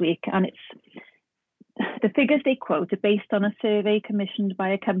last week, and the figures they quote are based on a survey commissioned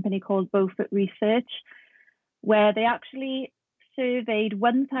by a company called Beaufort Research, where they actually surveyed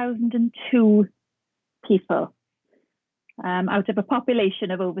 1,002 people out of a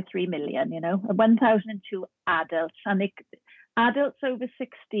population of over 3 million, 1,002 adults, and adults over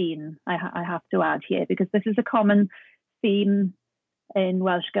 16, I have to add here, because this is a common theme in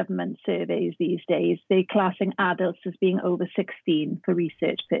Welsh Government surveys these days. They're classing adults as being over 16 for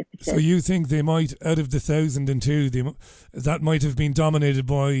research purposes. So you think they might, out of the 1,002, that might have been dominated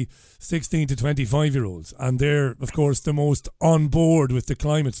by 16 to 25-year-olds, and they're, of course, the most on board with the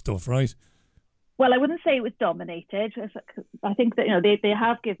climate stuff, right? Well, I wouldn't say it was dominated. I think that, they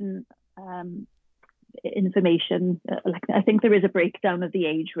have given information. I think there is a breakdown of the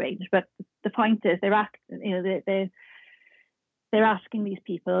age range, but the point is they're asking these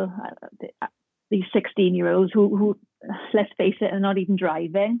people, these 16-year-olds who, let's face it, are not even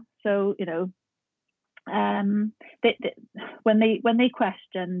driving. So when they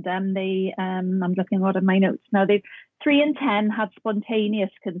questioned them, I'm looking at my notes now. 3 in 10 had spontaneous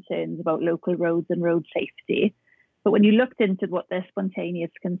concerns about local roads and road safety, but when you looked into what their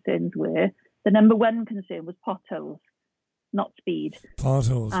spontaneous concerns were, the number one concern was potholes, not speed.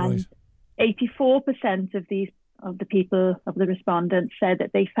 Potholes, and right. 84% of the respondents said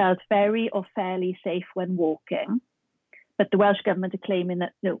that they felt very or fairly safe when walking. But the Welsh Government are claiming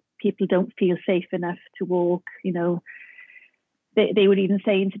that people don't feel safe enough to walk. They were even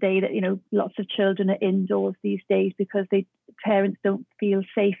saying today that, lots of children are indoors these days because parents don't feel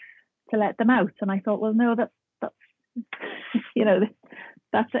safe to let them out. And I thought, well, no, that's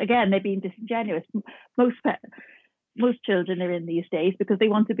that's, again, they're being disingenuous. Most children are in these days because they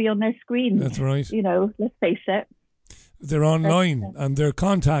want to be on their screens. That's right. Let's face it. They're online, and their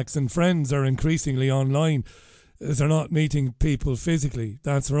contacts and friends are increasingly online. They're not meeting people physically.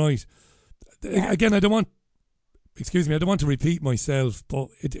 That's right. Yeah. Again, I don't want to repeat myself, but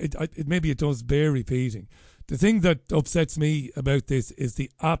it maybe it does bear repeating. The thing that upsets me about this is the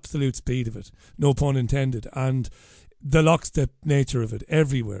absolute speed of it, no pun intended, and the lockstep nature of it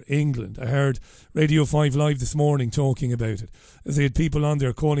everywhere. England, I heard Radio 5 Live this morning talking about it. They had people on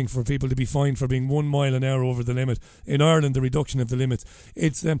there calling for people to be fined for being 1 mile an hour over the limit. In Ireland, the reduction of the limits.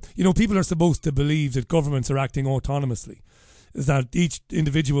 It's people are supposed to believe that governments are acting autonomously, that each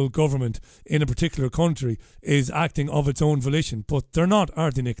individual government in a particular country is acting of its own volition, but they're not, are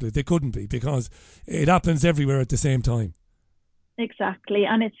they, Nicola? They couldn't be, because it happens everywhere at the same time. Exactly,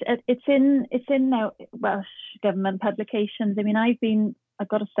 and it's in now Welsh Government publications. I mean, I've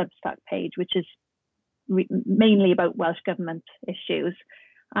got a Substack page which is mainly about Welsh Government issues,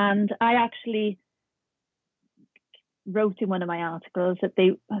 and I actually wrote in one of my articles that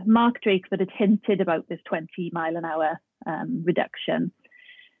Mark Drakeford had hinted about this 20 mile an hour reduction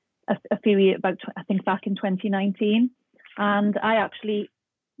a few years, I think back in 2019. And I actually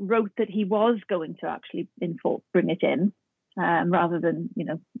wrote that he was going to actually bring it in, rather than,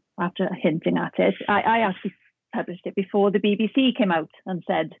 after hinting at it. I actually published it before the BBC came out and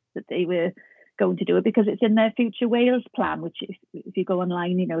said that they were going to do it, because it's in their Future Wales plan, which if you go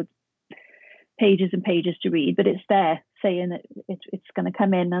online, pages and pages to read, but it's there saying that it's going to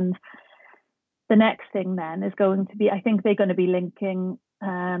come in. And the next thing then is going to be, I think they're going to be linking,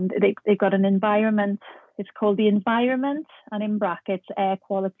 they've got an environment, it's called the Environment, and in brackets, Air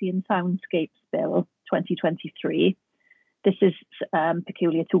Quality and Soundscapes Bill 2023. This is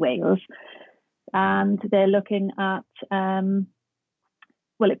peculiar to Wales. And they're looking at,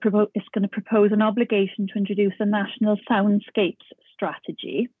 it's going to propose an obligation to introduce a national soundscapes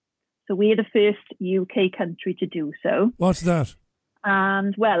strategy. So we're the first UK country to do so. What's that?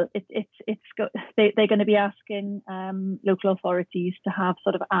 And they're going to be asking local authorities to have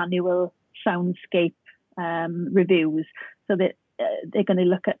sort of annual soundscape reviews, so that they're going to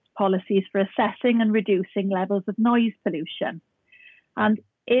look at policies for assessing and reducing levels of noise pollution. And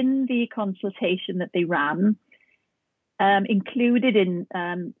in the consultation that they ran, included in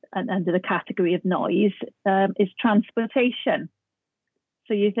under the category of noise is transportation.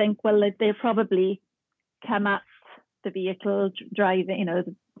 So you think, well, they'll probably come at the vehicle driving,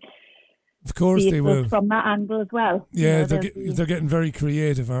 of course they will, from that angle as well. Yeah, they're getting very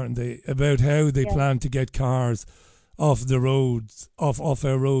creative, aren't they, about how they plan to get cars off the roads, off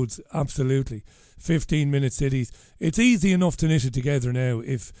our roads. Absolutely. 15-minute cities. It's easy enough to knit it together now.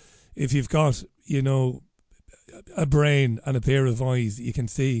 If you've got, a brain and a pair of eyes, you can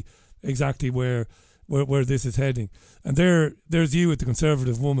see exactly where this is heading. And there's you with the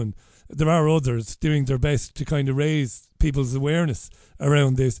Conservative woman. There are others doing their best to kind of raise people's awareness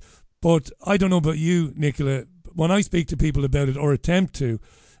around this. But I don't know about you, Nicola, when I speak to people about it, or attempt to,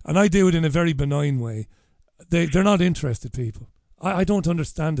 and I do it in a very benign way, they're not interested, people. I don't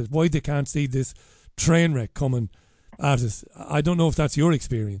understand it, why they can't see this train wreck coming at us. I don't know if that's your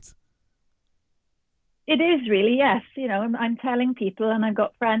experience. It is really, yes. I'm telling people, and I've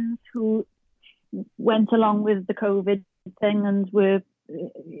got friends who went along with the COVID thing and went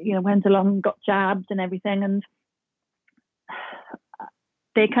along, got jabbed and everything, and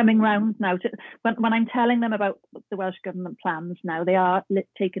they're coming round now. When I'm telling them about the Welsh Government plans now, they are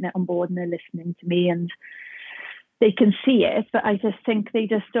taking it on board and they're listening to me, and they can see it, but I just think they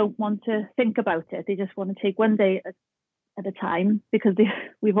just don't want to think about it. They just want to take one day at a time, because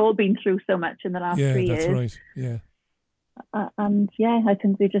we've all been through so much in the last 3 years. Yeah, that's right. Yeah. I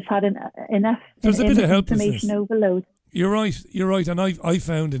think we just had enough. There's a bit of helplessness. Information overload. You're right. And I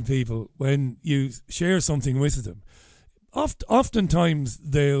found in people, when you share something with them, oftentimes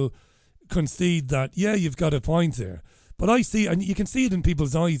they'll concede that, yeah, you've got a point there. But I see, and you can see it in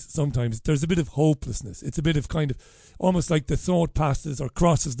people's eyes sometimes, there's a bit of hopelessness. It's a bit of kind of almost like the thought passes or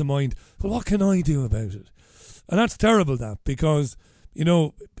crosses the mind, well, what can I do about it? And that's terrible, that, because,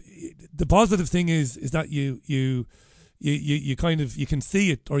 the positive thing is that you kind of, you can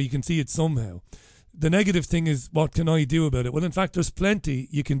see it, or you can see it somehow. The negative thing is, what can I do about it? Well, in fact, there's plenty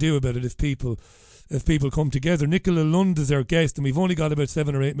you can do about it if people come together. Nicola Lund is our guest, and we've only got about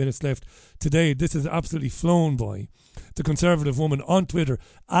 7 or 8 minutes left today. This has absolutely flown by. The Conservative woman on Twitter,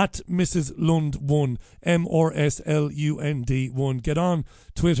 at Mrs. Lund1, MRSLUND1. Get on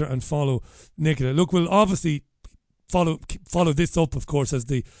Twitter and follow Nicola. Look, we'll obviously follow this up, of course, as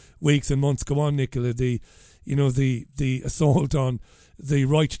the weeks and months go on, Nicola. The assault on the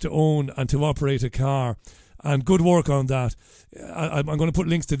right to own and to operate a car, and good work on that. I'm going to put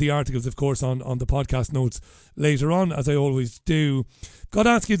links to the articles, of course, on the podcast notes later on, as I always do. Got to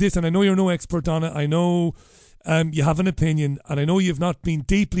ask you this, and I know you're no expert on it. I know you have an opinion, and I know you've not been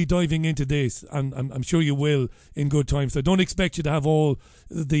deeply diving into this, and I'm sure you will in good time. So I don't expect you to have all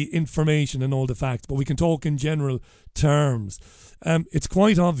the information and all the facts, but we can talk in general terms. It's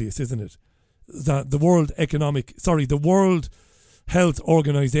quite obvious, isn't it, that the World Health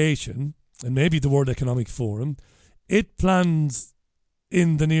Organization, and maybe the World Economic Forum, it plans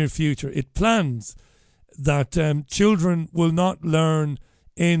in the near future, it plans that children will not learn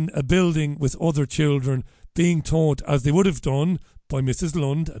in a building with other children being taught as they would have done by Mrs.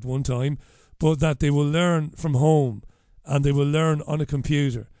 Lund at one time, but that they will learn from home and they will learn on a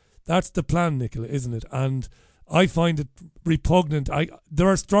computer. That's the plan, Nicola, isn't it? And I find it repugnant. There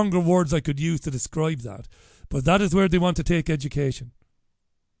are stronger words I could use to describe that, but that is where they want to take education.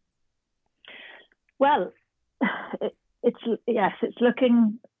 Well, it's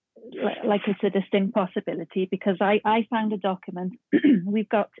looking like it's a distinct possibility, because I found a document we've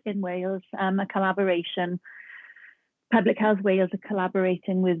got in Wales, a collaboration Public Health Wales are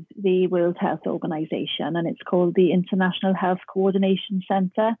collaborating with the World Health Organization, and it's called the International Health Coordination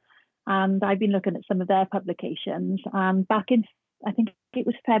Centre. And I've been looking at some of their publications. And back in, I think it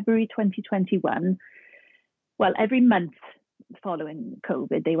was February 2021, well, every month following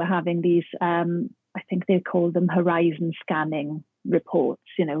COVID, they were having these, I think they called them horizon scanning reports,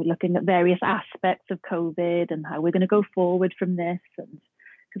 looking at various aspects of COVID and how we're going to go forward from this. And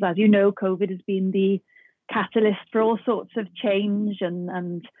because as you know, COVID has been the catalyst for all sorts of change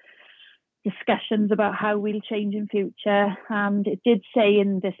and discussions about how we'll change in future. And it did say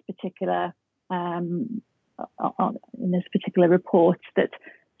in this particular report that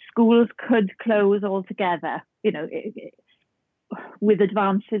schools could close altogether, with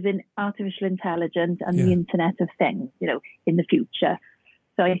advances in artificial intelligence and the Internet of Things, in the future.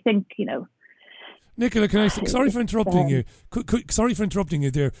 So I think, Nicola, sorry for interrupting you. Sorry for interrupting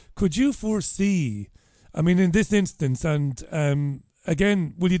you there. Could you foresee, I mean, in this instance, and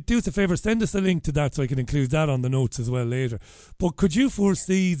again, will you do us a favour, send us a link to that so I can include that on the notes as well later. But could you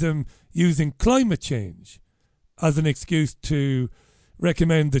foresee them using climate change as an excuse to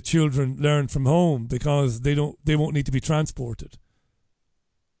recommend that children learn from home because they won't need to be transported?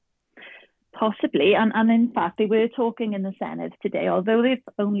 Possibly, and in fact, they were talking in the Senedd today, although they've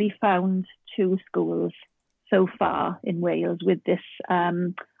only found 2 schools so far in Wales with this,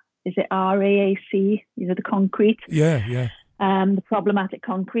 is it RAAC, the concrete? Yeah. The problematic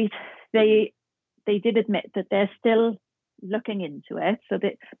concrete. They did admit that they're still looking into it, so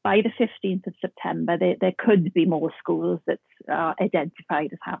that by the 15th of September, there could be more schools that are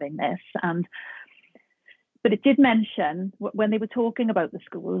identified as having this. But it did mention, when they were talking about the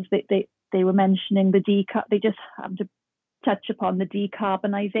schools, they were mentioning they just have to touch upon the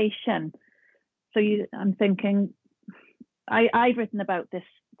decarbonisation. So I'm thinking, I've written about this.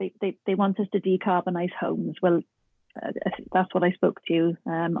 They want us to decarbonise homes. Well, that's what I spoke to you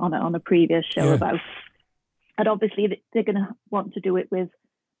on a previous show about. And obviously they're going to want to do it with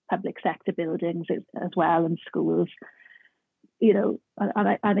public sector buildings as well, and schools.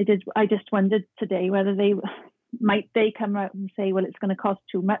 I just wondered today whether they come out and say, well, it's going to cost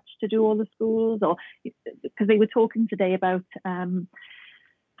too much to do all the schools, or because they were talking today about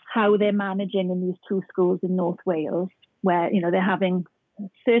how they're managing in these 2 schools in North Wales, where they're having a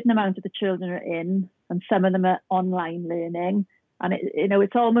certain amount of the children are in, and some of them are online learning, and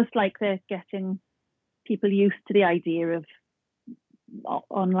it's almost like they're getting people used to the idea of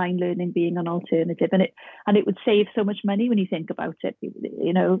online learning being an alternative, and it would save so much money when you think about it.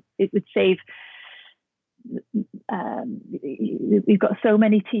 It would save. We've got so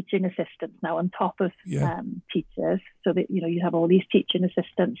many teaching assistants now on top of teachers, so that you have all these teaching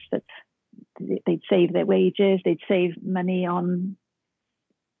assistants that they'd save their wages, they'd save money on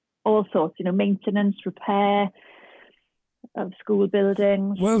all sorts, maintenance, repair of school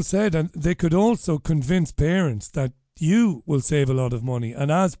buildings. Well said, and they could also convince parents that you will save a lot of money.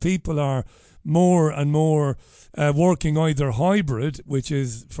 And as people are more and more working either hybrid, which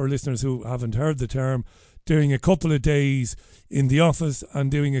is, for listeners who haven't heard the term, doing a couple of days in the office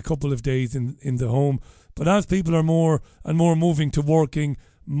and doing a couple of days in the home. But as people are more and more moving to working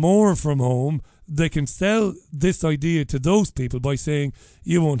more from home, they can sell this idea to those people by saying,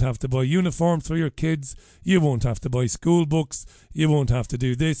 you won't have to buy uniforms for your kids, you won't have to buy school books, you won't have to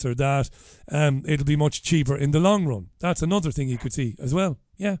do this or that. It'll be much cheaper in the long run. That's another thing you could see as well.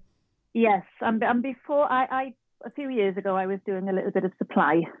 Yeah. Yes, and before I a few years ago, I was doing a little bit of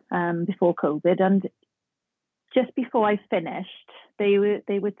supply before COVID, and just before I finished, they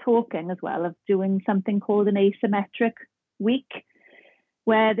were talking as well of doing something called an asymmetric week,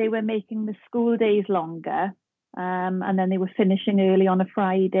 where they were making the school days longer, and then they were finishing early on a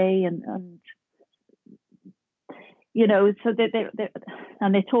Friday, and so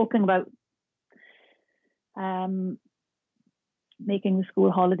they're talking about making the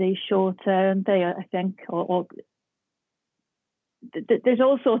school holidays shorter, and I think, or there's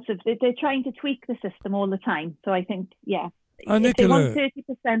all sorts of, they're trying to tweak the system all the time. So I think, if they want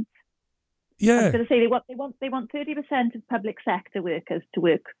 30%. Yeah, I was going to say they want 30% of public sector workers to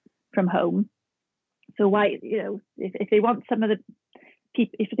work from home. So why, if they want some of the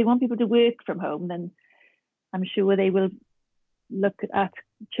people, if they want people to work from home, then I'm sure they will look at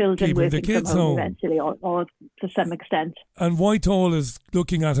children working from home eventually, or to some extent. And Whitehall is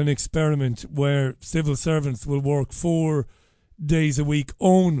looking at an experiment where civil servants will work 4 days a week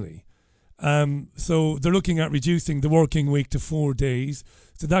only. So they're looking at reducing the working week to 4 days.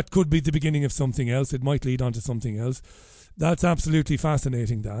 So that could be the beginning of something else. It might lead on to something else. That's absolutely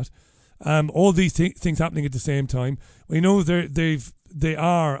fascinating, that. All these things happening at the same time. We know they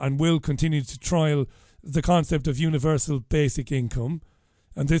are and will continue to trial the concept of universal basic income,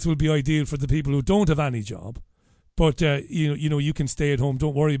 and this will be ideal for the people who don't have any job. But you can stay at home.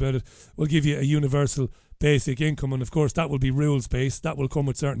 Don't worry about it. We'll give you a universal basic income, and of course that will be rules based. That will come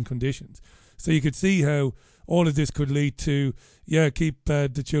with certain conditions. So you could see how all of this could lead to keep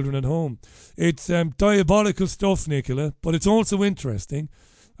the children at home. It's diabolical stuff, Nicola, but it's also interesting.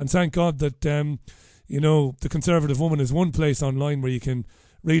 And thank God that the Conservative Woman is one place online where you can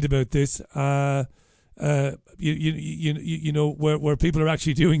read about this. Where people are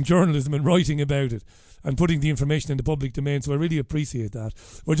actually doing journalism and writing about it and putting the information in the public domain. So I really appreciate that.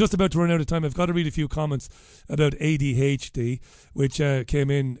 We're just about to run out of time. I've got to read a few comments about ADHD, which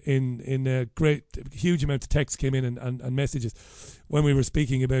came in a huge amount of text came in and messages when we were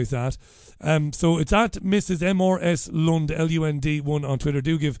speaking about that. So it's at Mrs. MRS Lund, LUND1 on Twitter.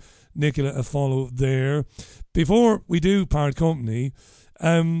 Do give Nicola a follow there. Before we do part company,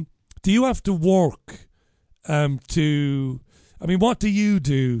 do you have to work what do you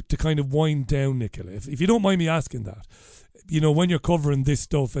do to kind of wind down, Nicola? If you don't mind me asking that, when you're covering this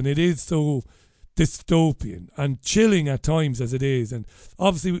stuff, and it is so dystopian and chilling at times as it is, and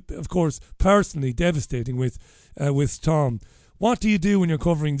obviously, of course, personally devastating with Tom. What do you do when you're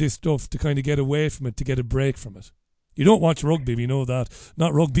covering this stuff to kind of get away from it, to get a break from it? You don't watch rugby, we know that.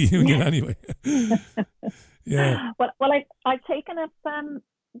 Not rugby union anyway. Yeah. Well, I've taken up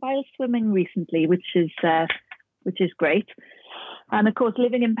while swimming recently, which is great. And of course,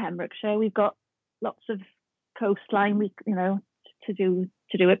 living in Pembrokeshire, we've got lots of coastline. To do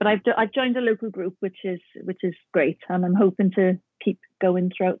it. But I've joined a local group, which is great, and I'm hoping to keep going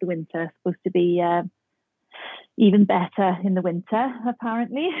throughout the winter. It's supposed to be even better in the winter,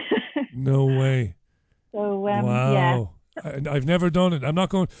 apparently. No way. So wow. Yeah. I've never done it. I'm not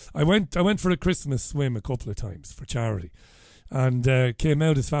going. I went for a Christmas swim a couple of times for charity, and came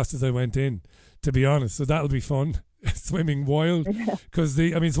out as fast as I went in, to be honest. So that'll be fun. Swimming wild, because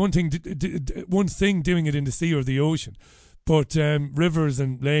it's one thing doing it in the sea or the ocean, but rivers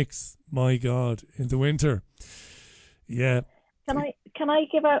and lakes, my God, in the winter. Yeah. Can I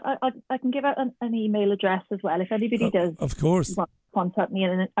give out? I can give out an email address as well if anybody does. Of course. Contact me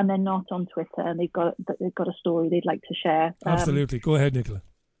and they're not on Twitter and they've got a story they'd like to share. Absolutely. Go ahead, Nicola.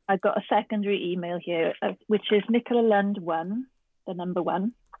 I've got a secondary email here, which is nicolalund1, the number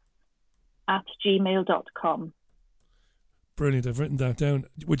 1, @gmail.com. Brilliant. I've written that down.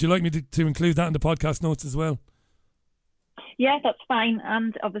 Would you like me to include that in the podcast notes as well? Yeah, that's fine.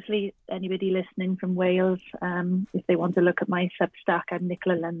 And obviously, anybody listening from Wales, if they want to look at my Substack, I'm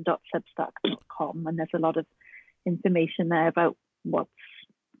nicolalund.substack.com, and there's a lot of information there about what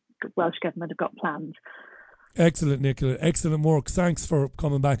Welsh Government have got planned. Excellent, Nicola. Excellent work. Thanks for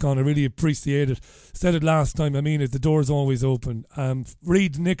coming back on. I really appreciate it. Said it last time. I mean it. The door's always open.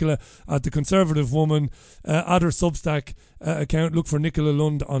 Read Nicola at The Conservative Woman. Add her Substack account. Look for Nicola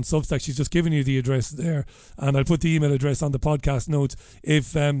Lund on Substack. She's just given you the address there, and I'll put the email address on the podcast notes.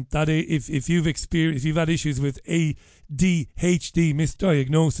 If you've had issues with ADHD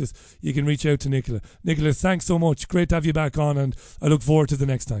misdiagnosis, you can reach out to Nicola. Nicola, thanks so much. Great to have you back on, and I look forward to the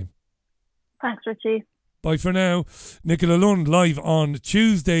next time. Thanks, Richie. Bye for now. Nicola Lund live on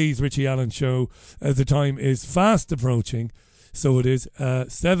Tuesday's Richie Allen Show. The time is fast approaching, so it is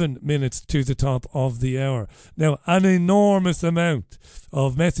 7 minutes to the top of the hour. Now, an enormous amount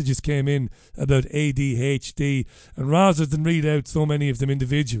of messages came in about ADHD, and rather than read out so many of them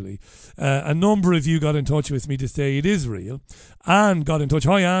individually, a number of you got in touch with me to say it is real. Anne got in touch.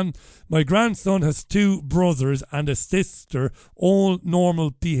 Hi, Anne. My grandson has 2 brothers and a sister, all normal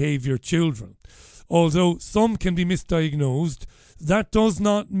behaviour children. Although some can be misdiagnosed, that does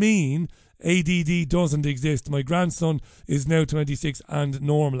not mean ADD doesn't exist. My grandson is now 26 and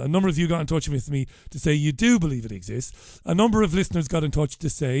normal. A number of you got in touch with me to say you do believe it exists. A number of listeners got in touch to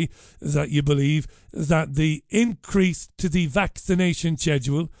say that you believe that the increase to the vaccination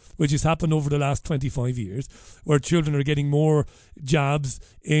schedule, which has happened over the last 25 years, where children are getting more jabs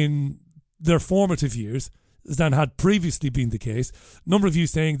in their formative years than had previously been the case. A number of you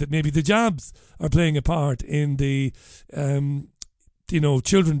saying that maybe the jabs are playing a part in the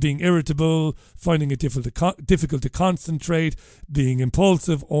children being irritable, finding it difficult to concentrate, being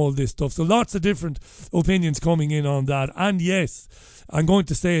impulsive, all this stuff. So lots of different opinions coming in on that. And yes, I'm going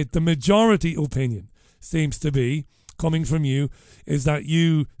to say it, the majority opinion seems to be coming from you is that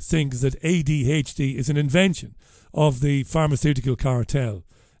you think that ADHD is an invention of the pharmaceutical cartel.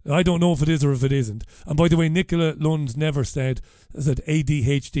 I don't know if it is or if it isn't. And by the way, Nicola Lund never said that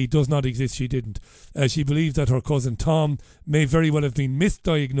ADHD does not exist. She didn't. She believes that her cousin Tom may very well have been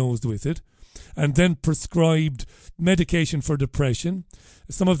misdiagnosed with it. and then prescribed medication for depression.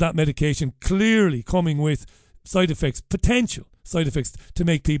 Some of that medication clearly coming with side effects, potential side effects to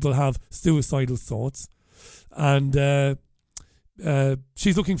make people have suicidal thoughts. And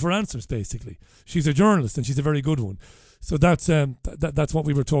she's looking for answers, basically. She's a journalist and she's a very good one. So that's what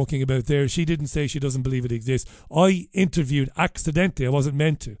we were talking about there. She didn't say she doesn't believe it exists. I interviewed accidentally, I wasn't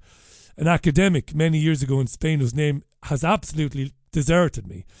meant to, an academic many years ago in Spain whose name has absolutely deserted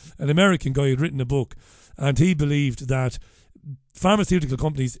me. An American guy who'd written a book, and he believed that pharmaceutical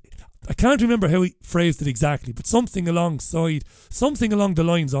companies, I can't remember how he phrased it exactly, but something along the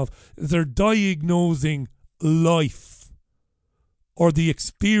lines of they're diagnosing life or the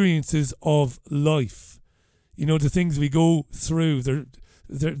experiences of life. You know, the things we go through,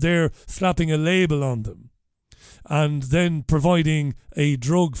 they're slapping a label on them and then providing a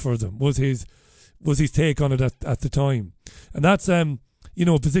drug for them was his take on it at the time. And that's a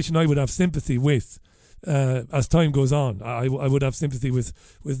position I would have sympathy with as time goes on. I would have sympathy with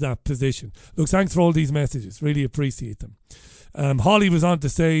that position. Look, thanks for all these messages. Really appreciate them. Holly was on to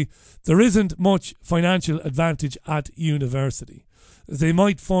say there isn't much financial advantage at university. They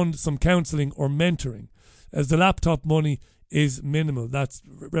might fund some counselling or mentoring, as the laptop money is minimal. That's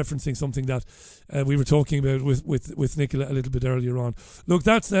referencing something that we were talking about with Nicola a little bit earlier on. Look,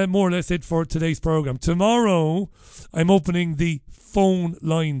 that's more or less it for today's programme. Tomorrow, I'm opening the phone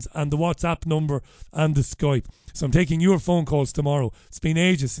lines and the WhatsApp number and the Skype. So I'm taking your phone calls tomorrow. It's been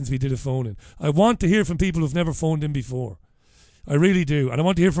ages since we did a phone in. I want to hear from people who've never phoned in before. I really do. And I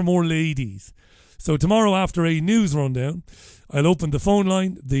want to hear from more ladies. So tomorrow, after a news rundown, I'll open the phone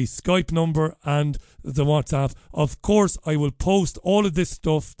line, the Skype number and the WhatsApp. Of course, I will post all of this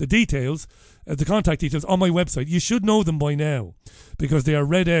stuff, the details, the contact details on my website. You should know them by now because they are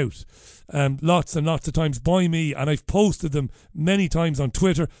read out lots and lots of times by me, and I've posted them many times on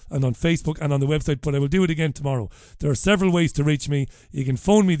Twitter and on Facebook and on the website, but I will do it again tomorrow. There are several ways to reach me. You can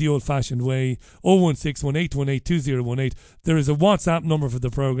phone me the old-fashioned way, 016-1818-2018. There is a WhatsApp number for the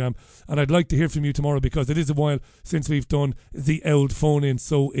programme, and I'd like to hear from you tomorrow because it is a while since we've done the old phone-in,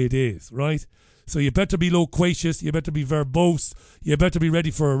 so it is, right? So you better be loquacious, you better be verbose, you better be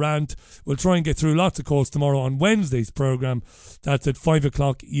ready for a rant. We'll try and get through lots of calls tomorrow on Wednesday's programme. That's at 5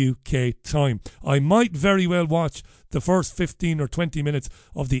 o'clock UK time. I might very well watch the first 15 or 20 minutes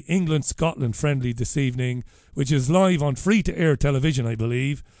of the England-Scotland friendly this evening, which is live on free-to-air television, I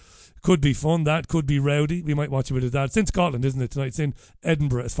believe. Could be fun, that could be rowdy. We might watch a bit of that. It's in Scotland, isn't it, tonight? It's in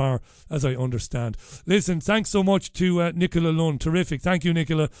Edinburgh, as far as I understand. Listen, thanks so much to Nicola Lund. Terrific. Thank you,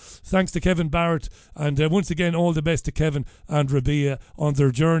 Nicola. Thanks to Kevin Barrett. And once again, all the best to Kevin and Rabia on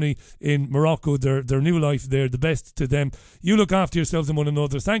their journey in Morocco, their new life there. The best to them. You look after yourselves and one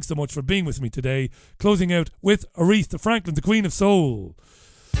another. Thanks so much for being with me today. Closing out with Aretha Franklin, the Queen of Soul.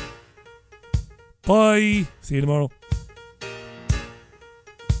 Bye. See you tomorrow.